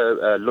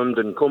for a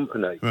London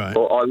company, right.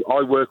 But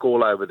I work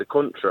all over the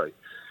country.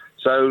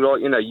 So,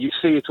 like, you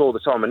see it all the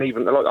time, and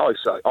even like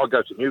I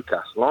go to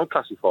Newcastle, I'm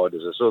classified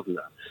as a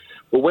southerner.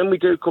 But when we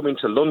do come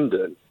into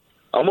London,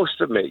 I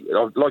must admit,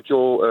 like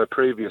your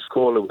previous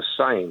caller was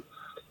saying,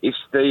 it's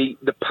the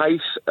pace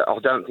I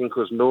don't think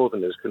us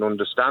northerners can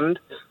understand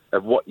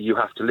of what you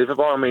have to live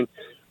by. I mean,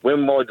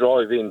 when I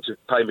drive in to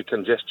pay my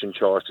congestion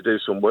charge to do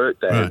some work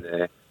down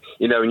there,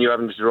 and you're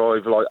having to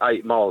drive like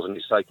 8 miles and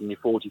it's taking you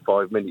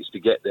 45 minutes to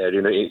get there,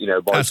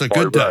 by That's a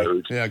good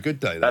road. day. Yeah, a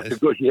good day. That's a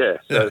good,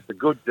 so it's a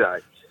good day.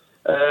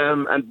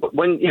 But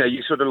when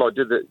you sort of like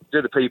do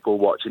the people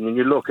watching and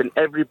you look, and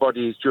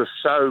everybody is just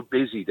so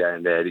busy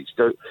down there.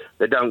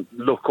 They don't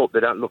look up, they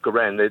don't look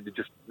around. They're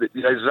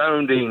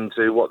zoned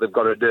into what they've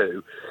got to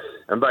do,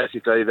 and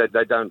basically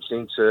they don't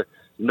seem to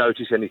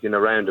notice anything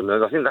around them.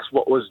 And I think that's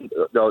what was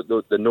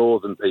the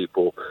northern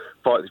people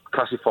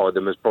classified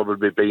them as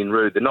probably being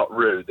rude. They're not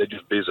rude; they're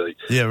just busy.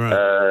 Yeah,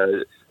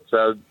 right.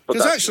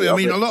 Because actually, I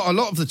mean, a lot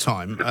of the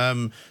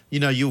time,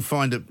 you'll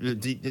find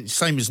that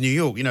same as New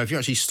York. If you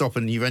actually stop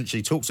and you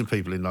eventually talk to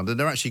people in London,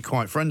 they're actually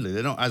quite friendly.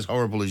 They're not as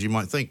horrible as you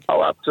might think.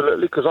 Oh,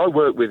 absolutely. Because I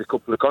work with a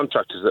couple of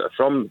contractors that are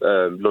from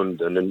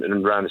London and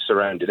around the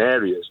surrounding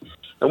areas,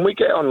 and we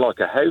get on like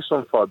a house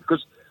on fire.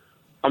 Because,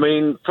 I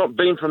mean,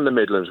 being from the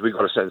Midlands, we've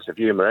got a sense of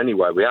humour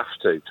anyway. We have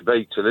to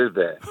live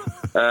there.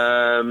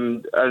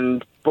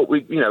 But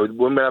we,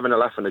 when we're having a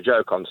laugh and a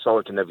joke on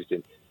site and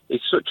everything.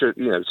 It's such a,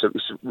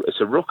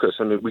 it's a ruckus.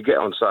 I mean, we get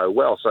on so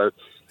well. So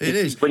it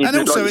is, and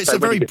also it's a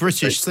very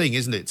British thing,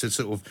 isn't it, to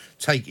sort of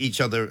take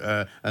each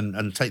other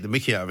and take the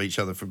mickey out of each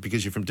other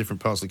because you're from different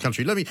parts of the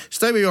country. Let me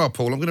stay where you are,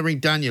 Paul. I'm going to bring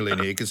Daniel in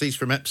here because he's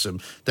from Epsom,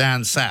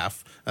 down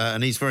south,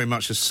 and he's very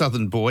much a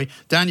southern boy.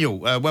 Daniel,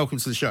 welcome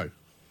to the show.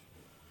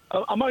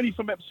 I'm only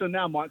from Epsom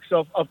now, Mike,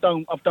 so I've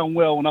done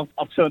well, and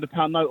I've turned a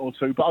pound note or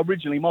two. But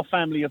originally, my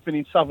family have been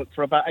in Southwark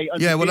for about 800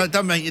 years. Yeah, well, it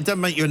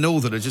doesn't make you a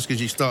northerner just because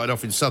you started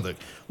off in Southwark.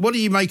 What do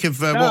you make of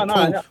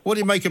What do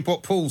you make of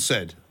what Paul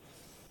said?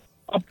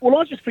 Well,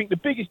 I just think the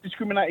biggest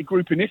discriminated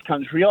group in this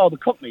country are the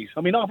Cockneys.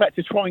 I mean, I've had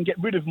to try and get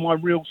rid of my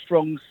real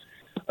strong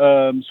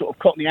sort of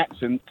Cockney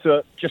accent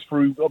just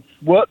through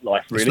work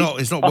life. Really,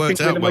 it's not worked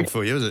out well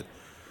for you, is it?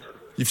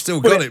 You've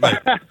still got it, mate.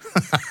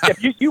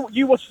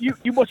 You watch.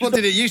 What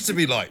did it used to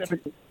be like?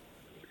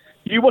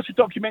 You watch a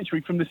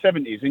documentary from the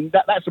 70s, and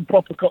that's a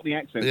proper Cockney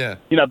accent. Yeah.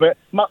 But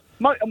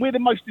we're the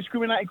most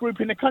discriminated group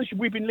in the country.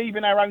 We've been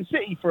leaving our own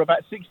city for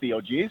about 60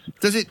 odd years.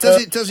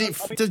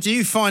 Do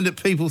you find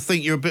that people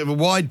think you're a bit of a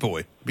wide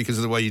boy because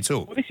of the way you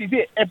talk? Well, this is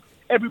it.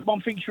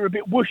 Everyone thinks you're a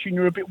bit whoosh and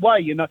you're a bit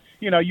way.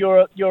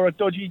 You're a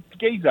dodgy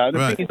geezer.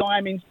 The thing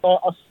is,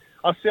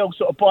 I sell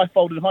sort of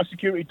bifolded high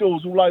security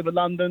doors all over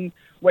London,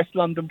 West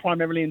London,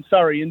 primarily in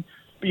Surrey. And,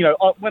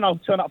 when I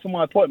turn up for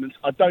my appointments,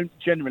 I don't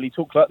generally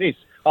talk like this.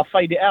 I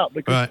fade it out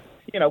because,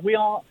 we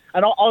are...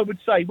 And I would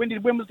say,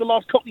 when was the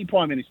last Cockney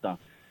Prime Minister?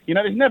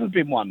 there's never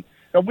been one.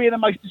 We're the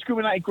most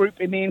discriminated group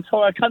in the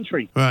entire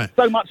country. Right.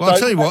 So much. Well, I'll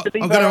tell you what.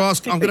 I'm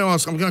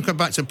going to come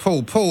back to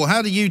Paul. Paul,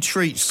 how do you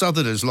treat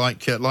Southerners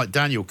like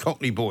Daniel,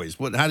 Cockney boys?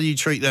 How do you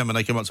treat them when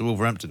they come up to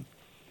Wolverhampton?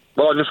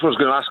 Well, I just was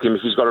going to ask him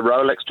if he's got a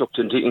Rolex tucked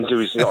into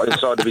his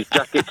inside of his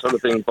jacket, sort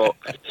of thing. But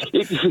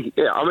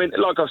I mean,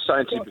 like I was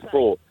saying to you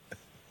before.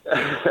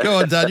 Go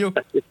on, Daniel.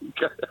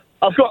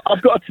 I've got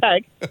a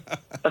tag.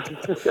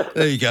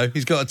 There you go.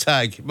 He's got a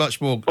tag,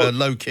 much more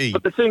low key.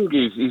 But the thing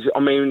is, I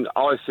mean,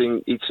 I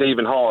think it's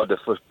even harder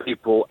for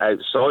people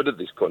outside of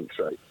this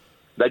country.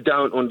 They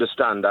don't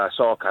understand our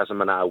sarcasm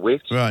and our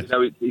wit. Right. You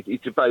know,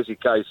 it's a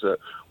basic case that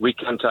we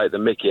can take the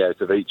mickey out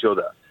of each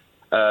other.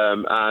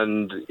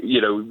 And,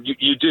 you know,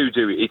 you do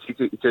it.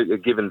 It's a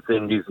given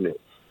thing, isn't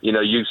it? You know,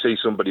 you see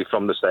somebody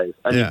from the States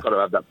and you've got to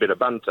have that bit of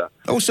banter.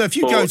 Also, if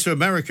you go to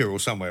America or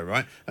somewhere,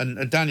 right,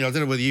 and Daniel, I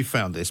don't know whether you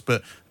found this,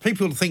 but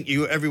people think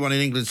everyone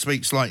in England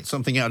speaks like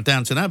something out of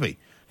Downton Abbey.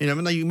 You know,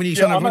 when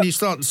you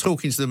start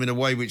talking to them in a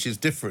way which is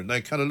different,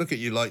 they kind of look at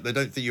you like they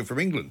don't think you're from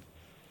England.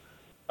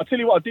 I'll tell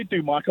you what I did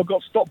do, Mike. I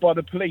got stopped by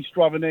the police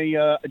driving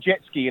a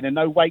jet ski in a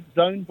no-wake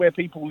zone where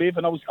people live,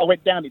 and I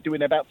went down it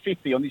doing about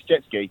 50 on this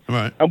jet ski.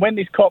 Right. And when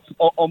this cop,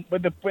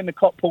 when the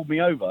cop pulled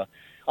me over,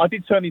 I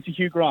did turn into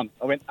Hugh Grant.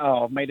 I went,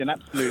 I've made an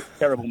absolute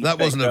terrible mistake.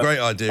 That wasn't a great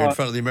idea in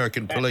front of the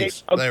American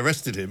police. They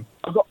arrested him.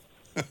 Yeah,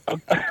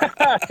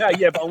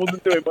 but I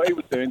wasn't doing what he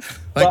was doing.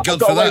 Thank God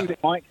for that. With it,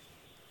 Mike.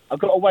 I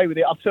got away with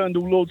it. I turned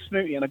all Lord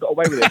Snooty and I got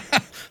away with it.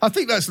 I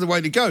think that's the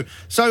way to go.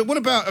 So what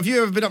about, have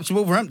you ever been up to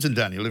Wolverhampton,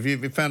 Daniel? Have you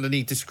found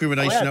any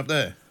discrimination up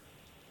there?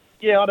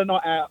 Yeah, I had a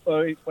night out,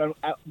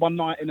 one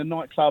night in a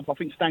nightclub. I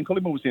think Stan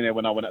Collymore was in there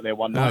when I went up there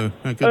one night.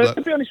 Oh, good luck.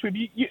 To be honest with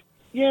you,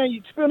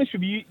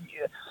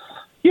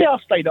 I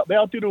stayed up there.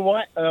 I did all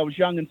right. I was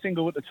young and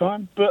single at the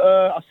time, but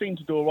I seemed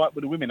to do all right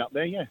with the women up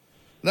there, yeah.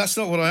 That's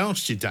not what I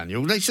asked you,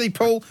 Daniel. They see,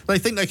 Paul, they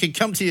think they can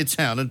come to your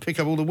town and pick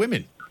up all the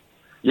women.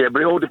 Yeah,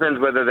 but it all depends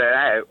whether they're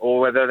out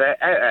or whether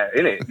they're out,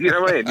 innit? You know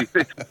what I mean?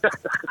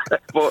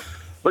 but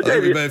I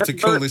think we may have to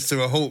call this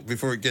to a halt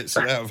before it gets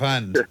out of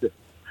hand.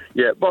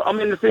 Yeah, but I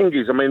mean, the thing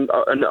is, I mean,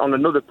 on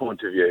another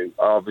point of view,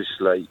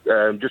 obviously,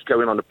 just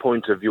going on the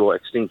point of your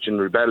Extinction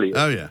Rebellion.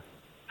 Oh, yeah.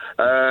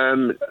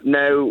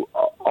 Now,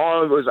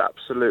 I was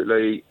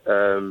absolutely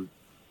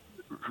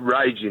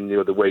raging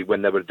the other week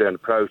when they were doing a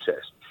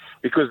protest,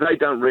 because they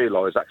don't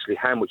realise actually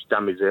how much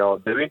damage they are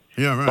doing.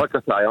 Yeah, right. Like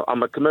I say,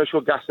 I'm a commercial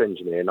gas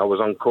engineer and I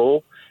was on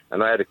call,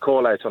 and I had a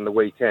call out on the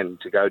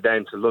weekend to go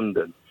down to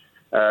London.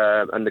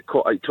 And it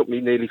took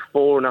me nearly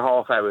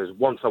 4.5 hours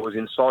once I was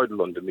inside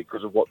London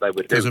because of what they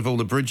were doing. Because of all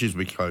the bridges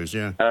we closed,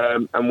 yeah.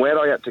 And where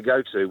I had to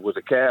go to was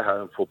a care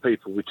home for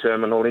people with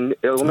terminal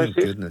illnesses.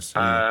 Oh, goodness.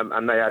 Yeah.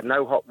 And they had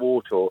no hot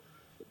water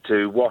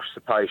to wash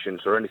the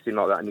patients or anything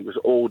like that. And it was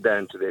all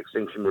down to the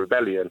Extinction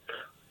Rebellion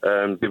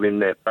doing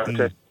their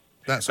protest.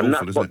 That's and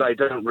awful, that's isn't what it?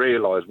 they don't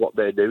realise what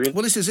they're doing.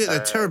 Well, this is it.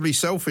 They're terribly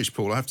selfish,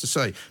 Paul, I have to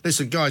say.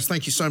 Listen, guys,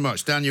 thank you so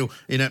much. Daniel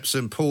in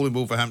Epsom, Paul in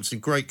Wolverhampton,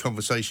 great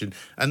conversation.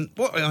 And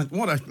what I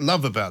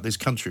love about this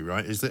country,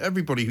 right, is that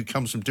everybody who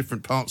comes from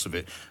different parts of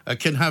it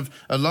can have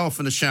a laugh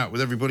and a shout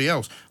with everybody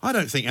else. I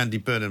don't think Andy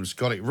Burnham's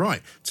got it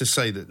right to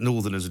say that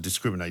Northerners are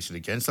discriminated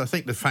against. I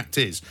think the fact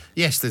is,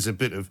 yes, there's a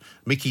bit of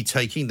Mickey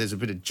taking, there's a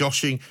bit of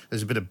joshing,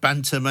 there's a bit of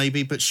banter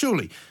maybe, but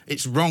surely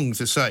it's wrong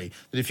to say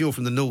that if you're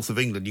from the north of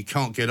England, you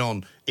can't get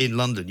on in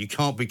London. You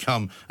can't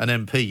become an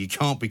MP. You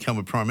can't become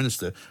a Prime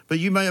Minister. But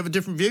you may have a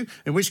different view,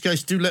 in which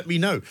case do let me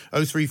know.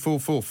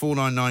 0344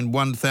 499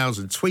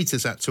 1000. Tweet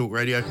us at Talk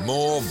Radio.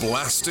 More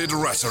blasted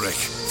rhetoric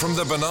from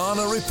the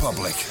Banana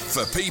Republic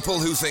for people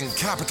who think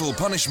capital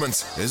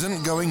punishment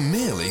isn't going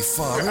nearly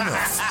far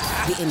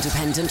enough. The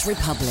Independent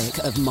Republic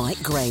of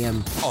Mike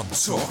Graham. On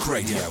Talk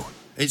Radio.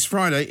 It's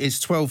Friday, it's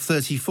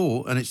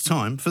 12:34, and it's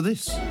time for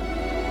this.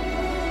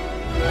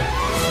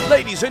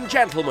 Ladies and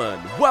gentlemen,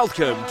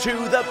 welcome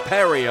to the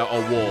Perrier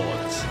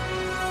Awards.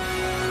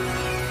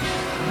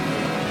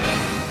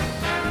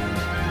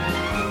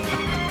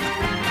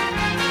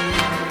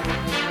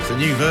 It's a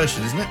new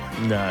version, isn't it?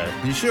 No.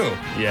 You sure?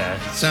 Yeah.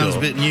 Sounds sure.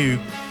 a bit new.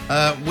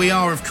 We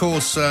are, of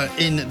course,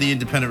 in the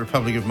Independent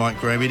Republic of Mike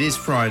Graham. It is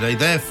Friday.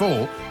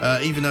 Therefore,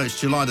 even though it's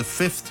July the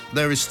 5th,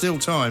 there is still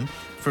time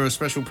for a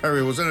special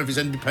Perrier Awards. I don't know if it's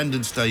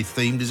Independence Day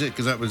themed, is it?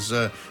 Because that was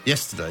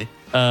yesterday.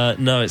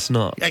 No, it's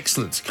not.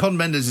 Excellent. Con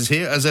Mendes is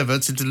here, as ever,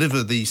 to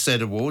deliver the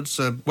said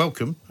awards.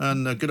 Welcome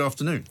and good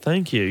afternoon.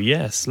 Thank you.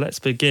 Yes, let's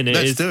begin. It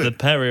is the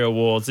Perrier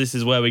Awards. This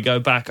is where we go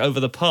back over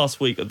the past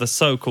week of the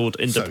so-called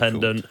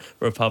Independent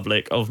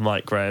Republic of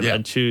Mike Graham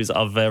and choose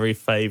our very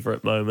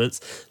favourite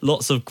moments.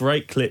 Lots of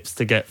great clips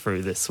to get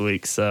through this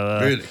week. So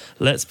really?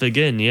 Let's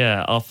begin.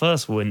 Yeah, our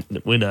first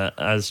winner,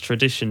 as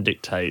tradition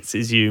dictates,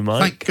 is you,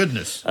 Mike. Thank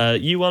goodness.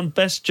 You won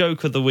Best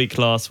Joke of the Week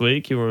last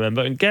week, you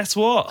remember. And guess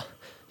what?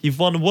 You've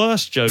won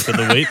Worst Joke of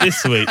the Week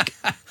this week.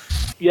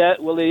 Yeah,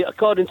 well,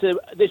 according to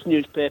this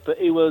newspaper,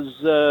 he was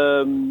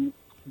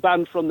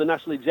banned from the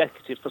National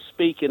Executive for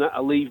speaking at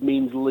a Leave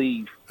Means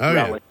Leave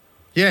rally.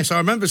 Yeah. Yes, I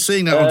remember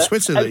seeing that on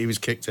Twitter that he was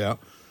kicked out.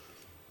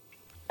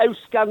 How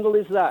scandal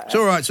is that? It's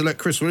all right to let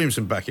Chris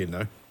Williamson back in,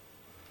 though.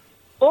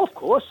 Oh, of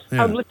course.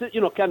 Yeah. And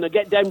kind of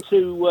get down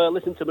to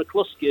listen to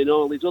McCluskey and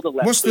all these other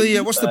left. What's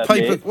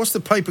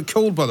the paper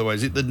called, by the way?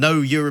 Is it the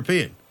No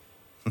European?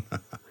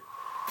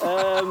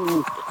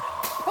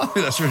 I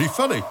think that's really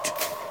funny.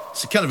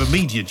 It's kind of a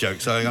media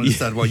joke, so I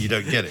understand why you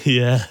don't get it.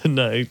 Yeah,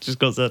 no, it just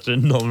got such a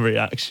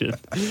non-reaction.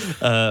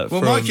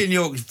 Mike in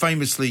York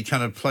famously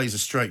kind of plays a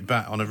straight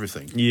bat on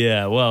everything.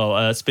 Yeah,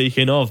 well,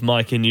 speaking of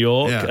Mike in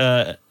York,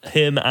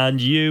 him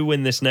and you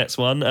win this next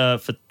one.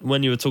 For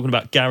when you were talking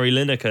about Gary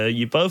Lineker,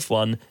 you both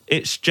won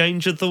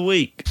Exchange of the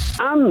Week.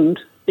 And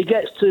he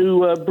gets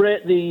to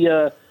break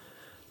the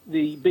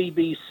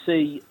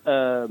BBC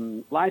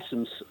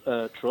licence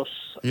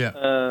trusts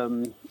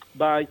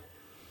by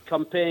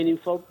campaigning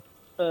for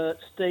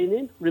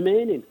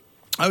remaining.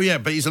 Oh, yeah,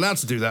 but he's allowed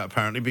to do that,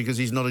 apparently, because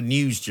he's not a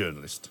news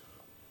journalist.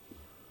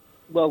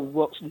 Well,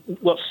 what's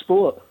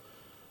sport?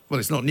 Well,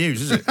 it's not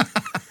news, is it?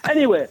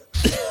 Anyway.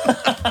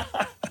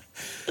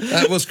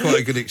 That was quite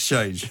a good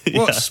exchange.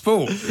 What's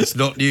sport? It's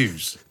not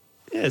news.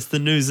 Yeah, it's the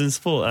news and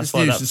sport. That's it's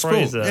why news that and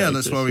phrase sport. Yeah,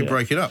 that's why we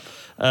break it up.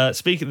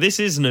 This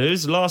is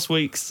news. Last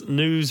week's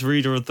News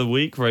Reader of the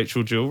Week,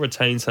 Rachel Jewell,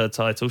 retains her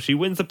title. She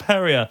wins the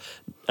Perrier,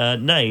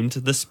 named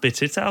the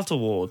Spit It Out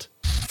Award.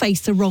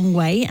 Faced the wrong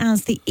way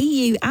as the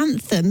EU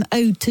anthem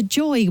Ode to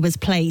Joy was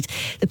played.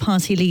 The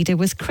party leader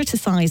was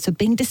criticised for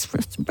being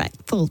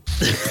disrespectful.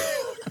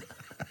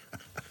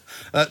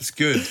 That's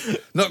good.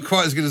 Not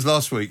quite as good as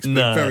last week's,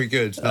 but very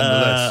good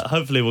nonetheless.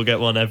 Hopefully we'll get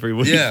one every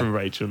week from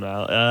Rachel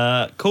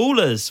now.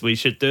 Callers we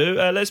should do.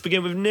 Let's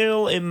begin with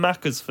Neil in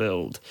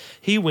Macclesfield.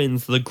 He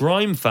wins the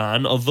Grime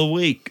Fan of the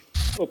Week.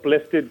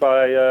 Uplifted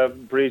by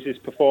Breezy's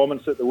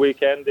performance at the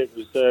weekend. It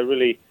was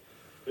really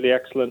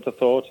excellent, I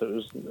thought. It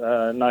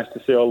was nice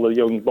to see all the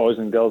young boys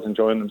and girls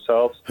enjoying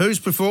themselves. Whose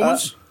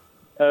performance?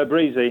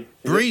 Breezy.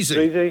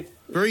 Breezy?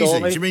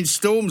 Stormy? Do you mean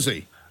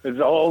Stormzy?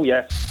 Oh,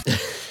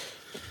 yes.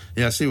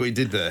 Yeah, I see what he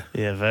did there.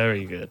 Yeah,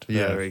 very good.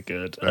 Very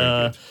good.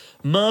 Very good.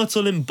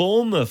 Myrtle in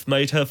Bournemouth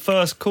made her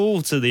first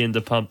call to the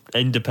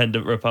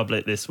Independent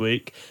Republic this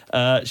week.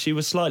 She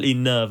was slightly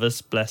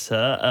nervous, bless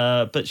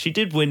her, but she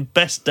did win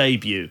Best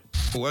Debut.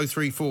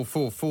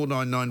 0344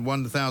 499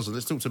 1000.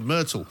 Let's talk to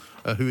Myrtle,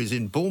 who is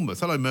in Bournemouth.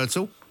 Hello,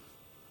 Myrtle.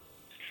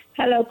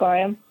 Hello,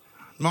 Graham.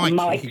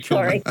 Mike,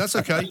 sorry. That's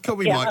okay. Call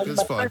me Mike,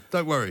 that's fine.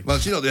 Don't worry. Well,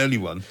 she's not the only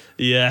one.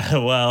 Yeah,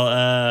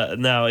 well,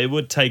 now it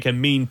would take a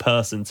mean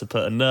person to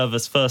put a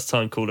nervous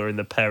first-time caller in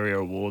the Perrier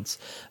Awards,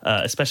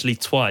 especially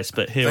twice,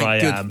 but here I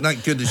am.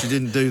 Thank goodness you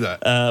didn't do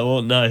that.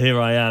 Well, no,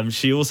 here I am.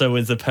 She also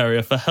wins the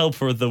Perrier for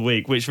Helper of the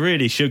Week, which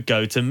really should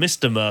go to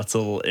Mr.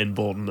 Myrtle in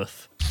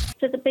Bournemouth.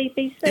 To the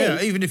BBC? Yeah,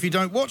 even if you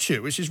don't watch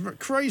it, which is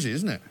crazy,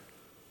 isn't it?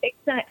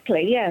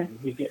 Exactly, yeah.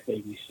 We get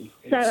BBC.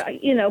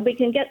 So, we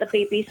can get the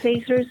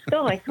BBC through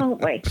Sky,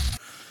 can't we?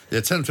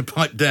 Yeah, tell him to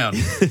pipe down.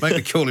 Make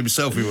the call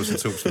himself if he wants to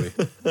talk to me.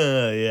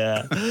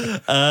 Yeah.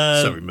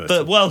 Sorry, Myrtle.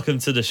 But welcome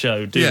to the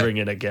show. Do ring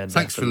in again.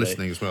 Thanks definitely. for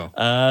listening as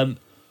well.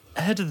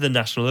 Head of the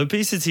National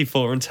Obesity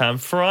Forum, Tam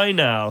Fry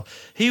now.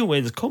 He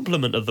wins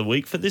Compliment of the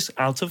Week for this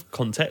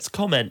out-of-context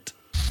comment.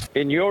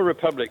 In your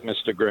republic,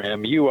 Mr.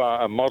 Graham, you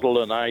are a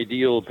model and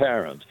ideal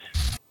parent.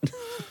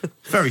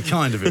 Very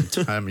kind of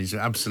him, Tam. He's an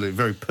absolute,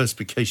 very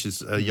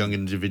perspicacious young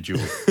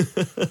individual.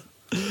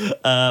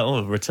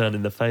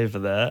 Returning the favour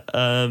there.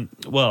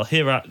 Well,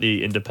 here at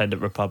the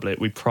Independent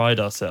Republic, we pride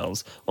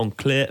ourselves on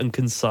clear and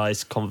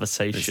concise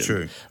conversation. It's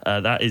true.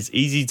 That is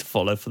easy to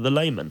follow for the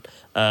layman.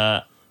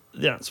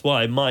 That's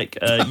why Mike,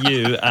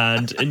 you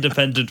and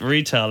independent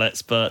retail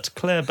expert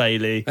Claire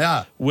Bailey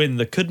win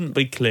the Couldn't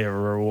Be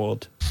Clearer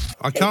award.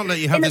 I can't let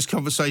you have this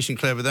conversation,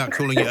 Claire, without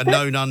calling it a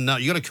known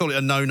unknown. You've got to call it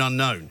a known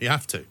unknown. You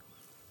have to.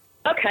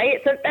 Okay,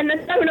 it's a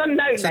known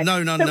unknown. It's a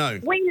known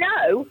unknown. So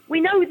we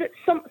know that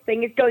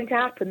something is going to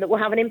happen that will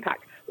have an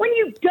impact. When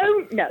you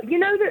don't know, you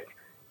know that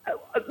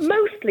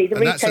mostly the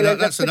retailers.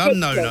 That's an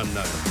unknown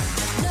unknown.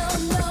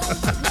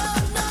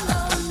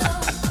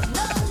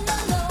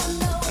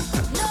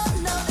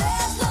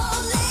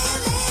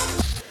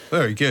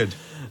 Very good.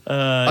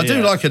 I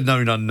do like a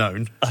known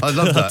unknown. I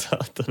love that.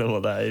 I don't know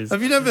what that is.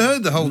 Have you never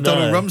heard the whole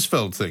Donald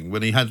Rumsfeld thing?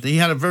 When he had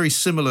a very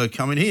similar.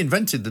 I mean, he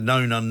invented the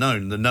known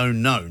unknown, the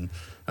known known,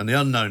 and the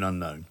unknown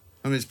unknown.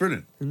 I mean, it's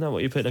brilliant. Isn't that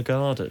what you put in a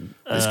garden?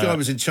 This guy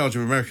was in charge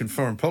of American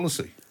foreign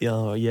policy.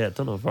 Yeah,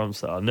 Donald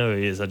Rumsfeld. I know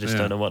he is. I just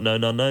don't know what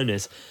known unknown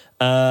is.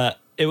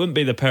 It wouldn't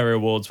be the Perrier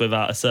Awards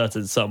without a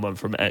certain someone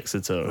from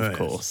Exeter, of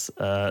course.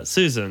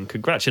 Susan,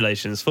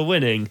 congratulations for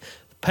winning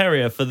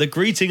Perrier for the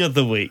Greeting of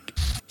the Week.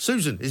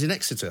 Susan is in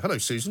Exeter. Hello,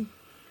 Susan.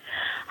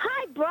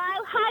 Hi, bro.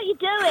 How you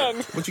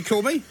doing? What do you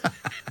call me?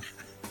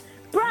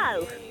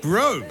 Bro.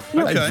 Bro.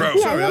 Okay. Yeah,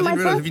 Sorry, I didn't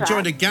realise. Have you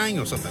joined a gang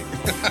or something?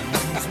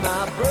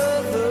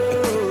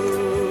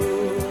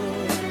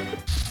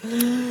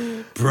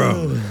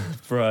 Bro.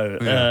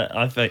 Yeah.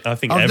 I think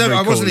every caller...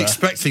 I wasn't caller,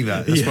 expecting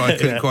that. That's why I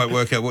couldn't quite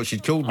work out what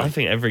she'd called me. I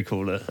think every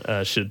caller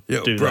should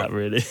do that,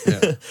 really.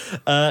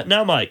 Yeah.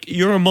 Now, Mike,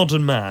 you're a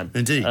modern man.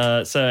 Indeed.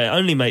 So it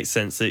only makes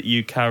sense that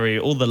you carry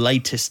all the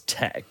latest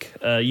tech.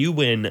 You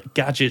win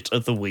Gadget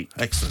of the Week.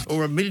 Excellent. Or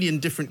 1 million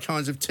different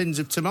kinds of tins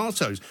of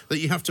tomatoes that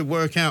you have to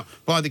work out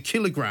by the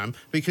kilogram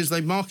because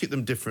they market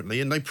them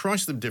differently and they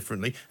price them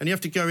differently, and you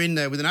have to go in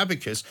there with an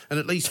abacus and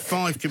at least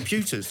 5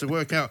 computers to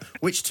work out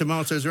which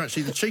tomatoes are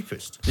actually the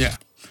cheapest. Yeah.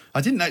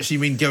 I didn't actually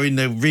mean go in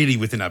there really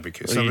with an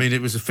abacus. Well, I mean,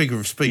 it was a figure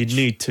of speech. You'd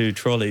need 2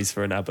 trolleys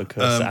for an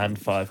abacus and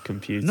 5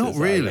 computers. Not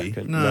really, I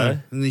reckon. no.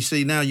 And you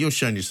see, now you're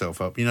showing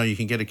yourself up. You know, you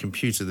can get a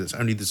computer that's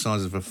only the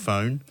size of a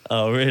phone.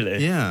 Oh,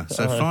 really? Yeah,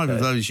 so 5 okay.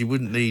 of those you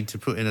wouldn't need to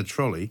put in a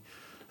trolley.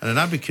 And an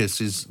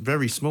abacus is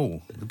very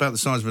small, about the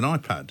size of an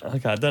iPad.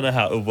 Okay, I don't know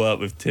how it would work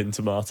with tin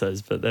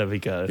tomatoes, but there we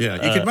go. Yeah,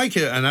 you could make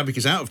an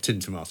abacus out of tin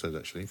tomatoes,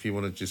 actually, if you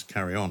want to just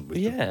carry on with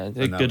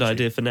a good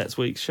idea for next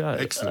week's show.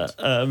 Excellent.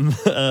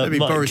 Mike, Maybe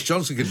Boris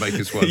Johnson could make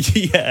us one.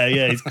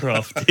 yeah, he's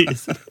crafty.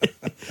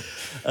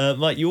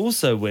 Mike, you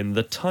also win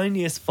the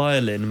tiniest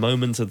violin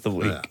moment of the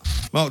week. Yeah.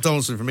 Mark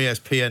Donaldson from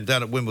ESPN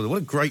down at Wimbledon. What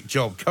a great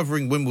job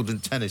covering Wimbledon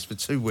tennis for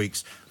 2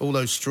 weeks. All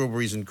those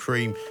strawberries and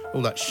cream,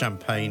 all that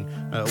champagne,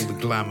 all the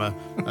glamour,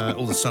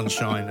 all the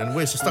sunshine. And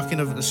we're stuck in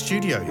a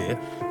studio here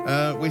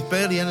with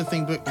barely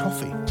anything but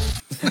coffee.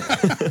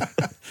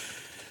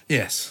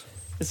 Yes.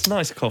 It's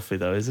nice coffee,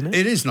 though, isn't it?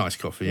 It is nice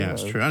coffee, yeah,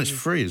 it's true. And it's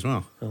free as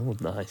well. Oh,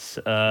 nice.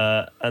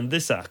 And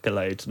this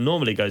accolade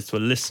normally goes to a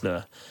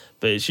listener,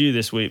 but it's you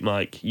this week,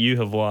 Mike. You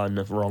have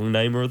won Wrong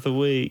Namer of the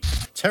Week.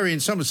 Terry in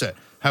Somerset,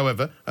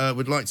 however,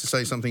 would like to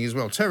say something as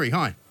well. Terry,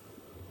 hi.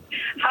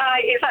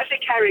 Hi, it's actually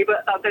Kerry,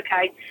 but that's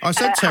okay. I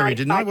said Terry,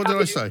 didn't I? What did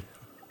I say?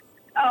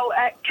 Oh,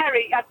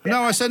 Kerry.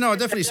 No, I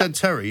definitely said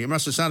Terry. It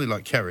must have sounded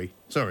like Kerry.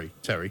 Sorry,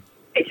 Terry.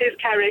 It is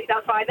Kerry,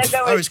 that's fine.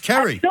 Oh, it's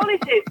Kerry.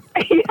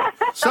 Yeah.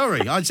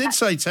 Sorry, I did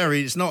say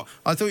Terry. It's not.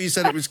 I thought you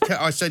said it was.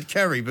 I said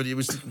Kerry, but it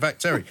was in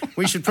fact Terry.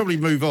 We should probably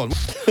move on.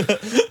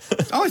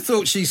 I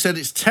thought she said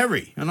it's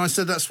Terry, and I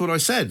said that's what I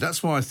said.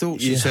 That's why I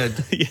thought she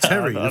said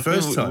Terry the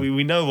first time.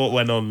 We know what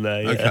went on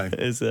there. Okay,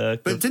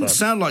 but it didn't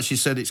sound like she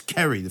said it's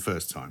Kerry the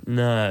first time.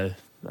 No.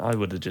 I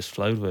would have just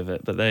flowed with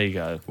it, but there you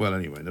go. Well,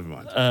 anyway, never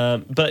mind.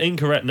 But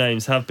incorrect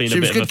names have been a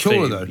bit of a theme. She was a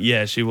good caller, though.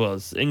 Yeah, she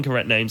was.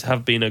 Incorrect names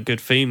have been a good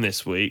theme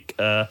this week.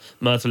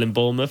 Myrtle in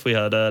Bournemouth, we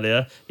heard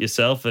earlier.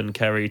 Yourself and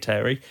Terry.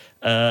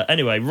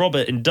 Anyway,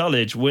 Robert in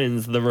Dulwich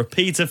wins the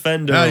Repeat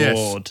Offender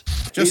Award.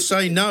 Just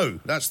say no.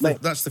 That's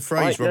the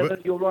phrase, Robert. No,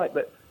 you're right,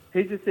 but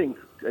here's the thing,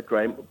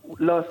 Graham.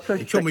 Last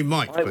you call me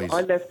Mike, please.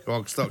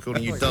 I'll start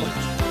calling you Dulwich.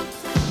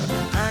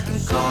 I can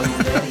call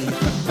you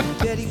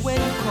Betty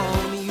when you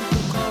call me.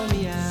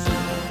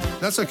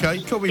 That's okay.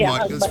 Call me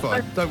Mike. That's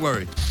fine. Don't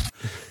worry.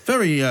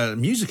 Very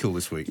musical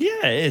this week.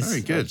 Yeah, it is.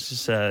 Very good.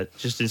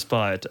 Just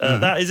inspired.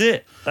 That is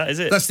it.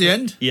 That's the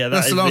end? Yeah,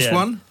 that's the last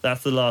one?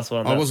 That's the last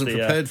one. I wasn't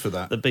prepared for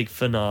that. The big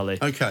finale.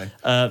 Okay.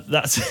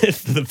 That's it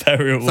for the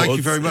Perry Awards. Thank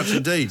you very much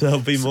indeed. There'll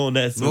be more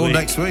next week. More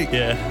next week.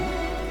 Yeah.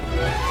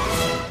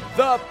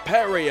 The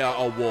Perrier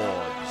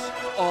Awards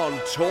on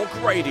Talk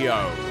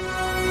Radio.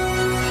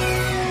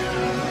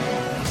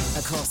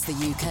 Across the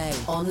UK,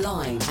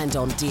 online and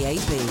on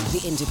DAB,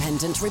 the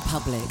Independent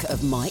Republic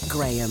of Mike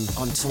Graham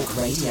on Talk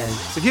Radio.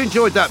 So if you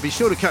enjoyed that, be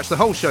sure to catch the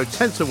whole show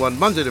 10 to 1,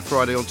 Monday to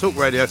Friday on Talk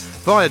Radio,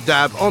 via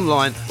DAB,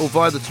 online or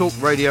via the Talk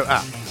Radio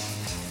app.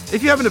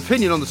 If you have an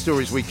opinion on the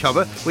stories we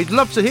cover, we'd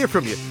love to hear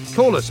from you.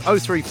 Call us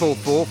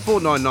 0344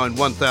 499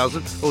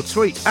 1000 or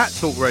tweet at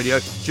Talk Radio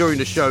during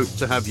the show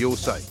to have your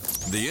say.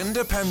 The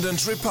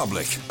Independent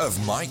Republic of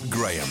Mike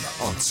Graham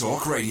on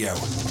Talk Radio.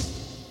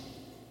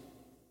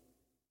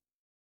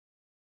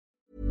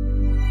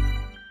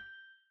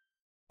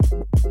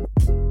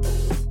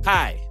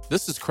 Hi,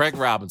 this is Craig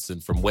Robinson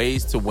from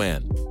Ways to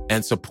Win,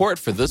 and support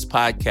for this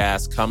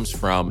podcast comes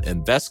from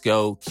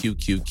Invesco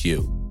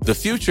QQQ. The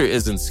future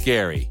isn't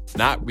scary.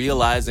 Not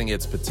realizing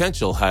its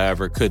potential,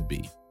 however, could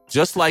be.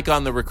 Just like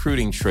on the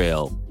recruiting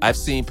trail, I've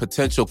seen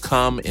potential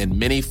come in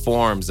many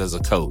forms as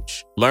a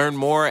coach. Learn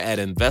more at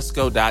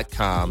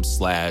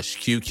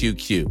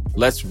Invesco.com/QQQ.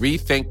 Let's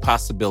rethink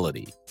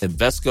possibility.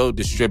 Invesco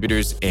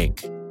Distributors,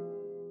 Inc.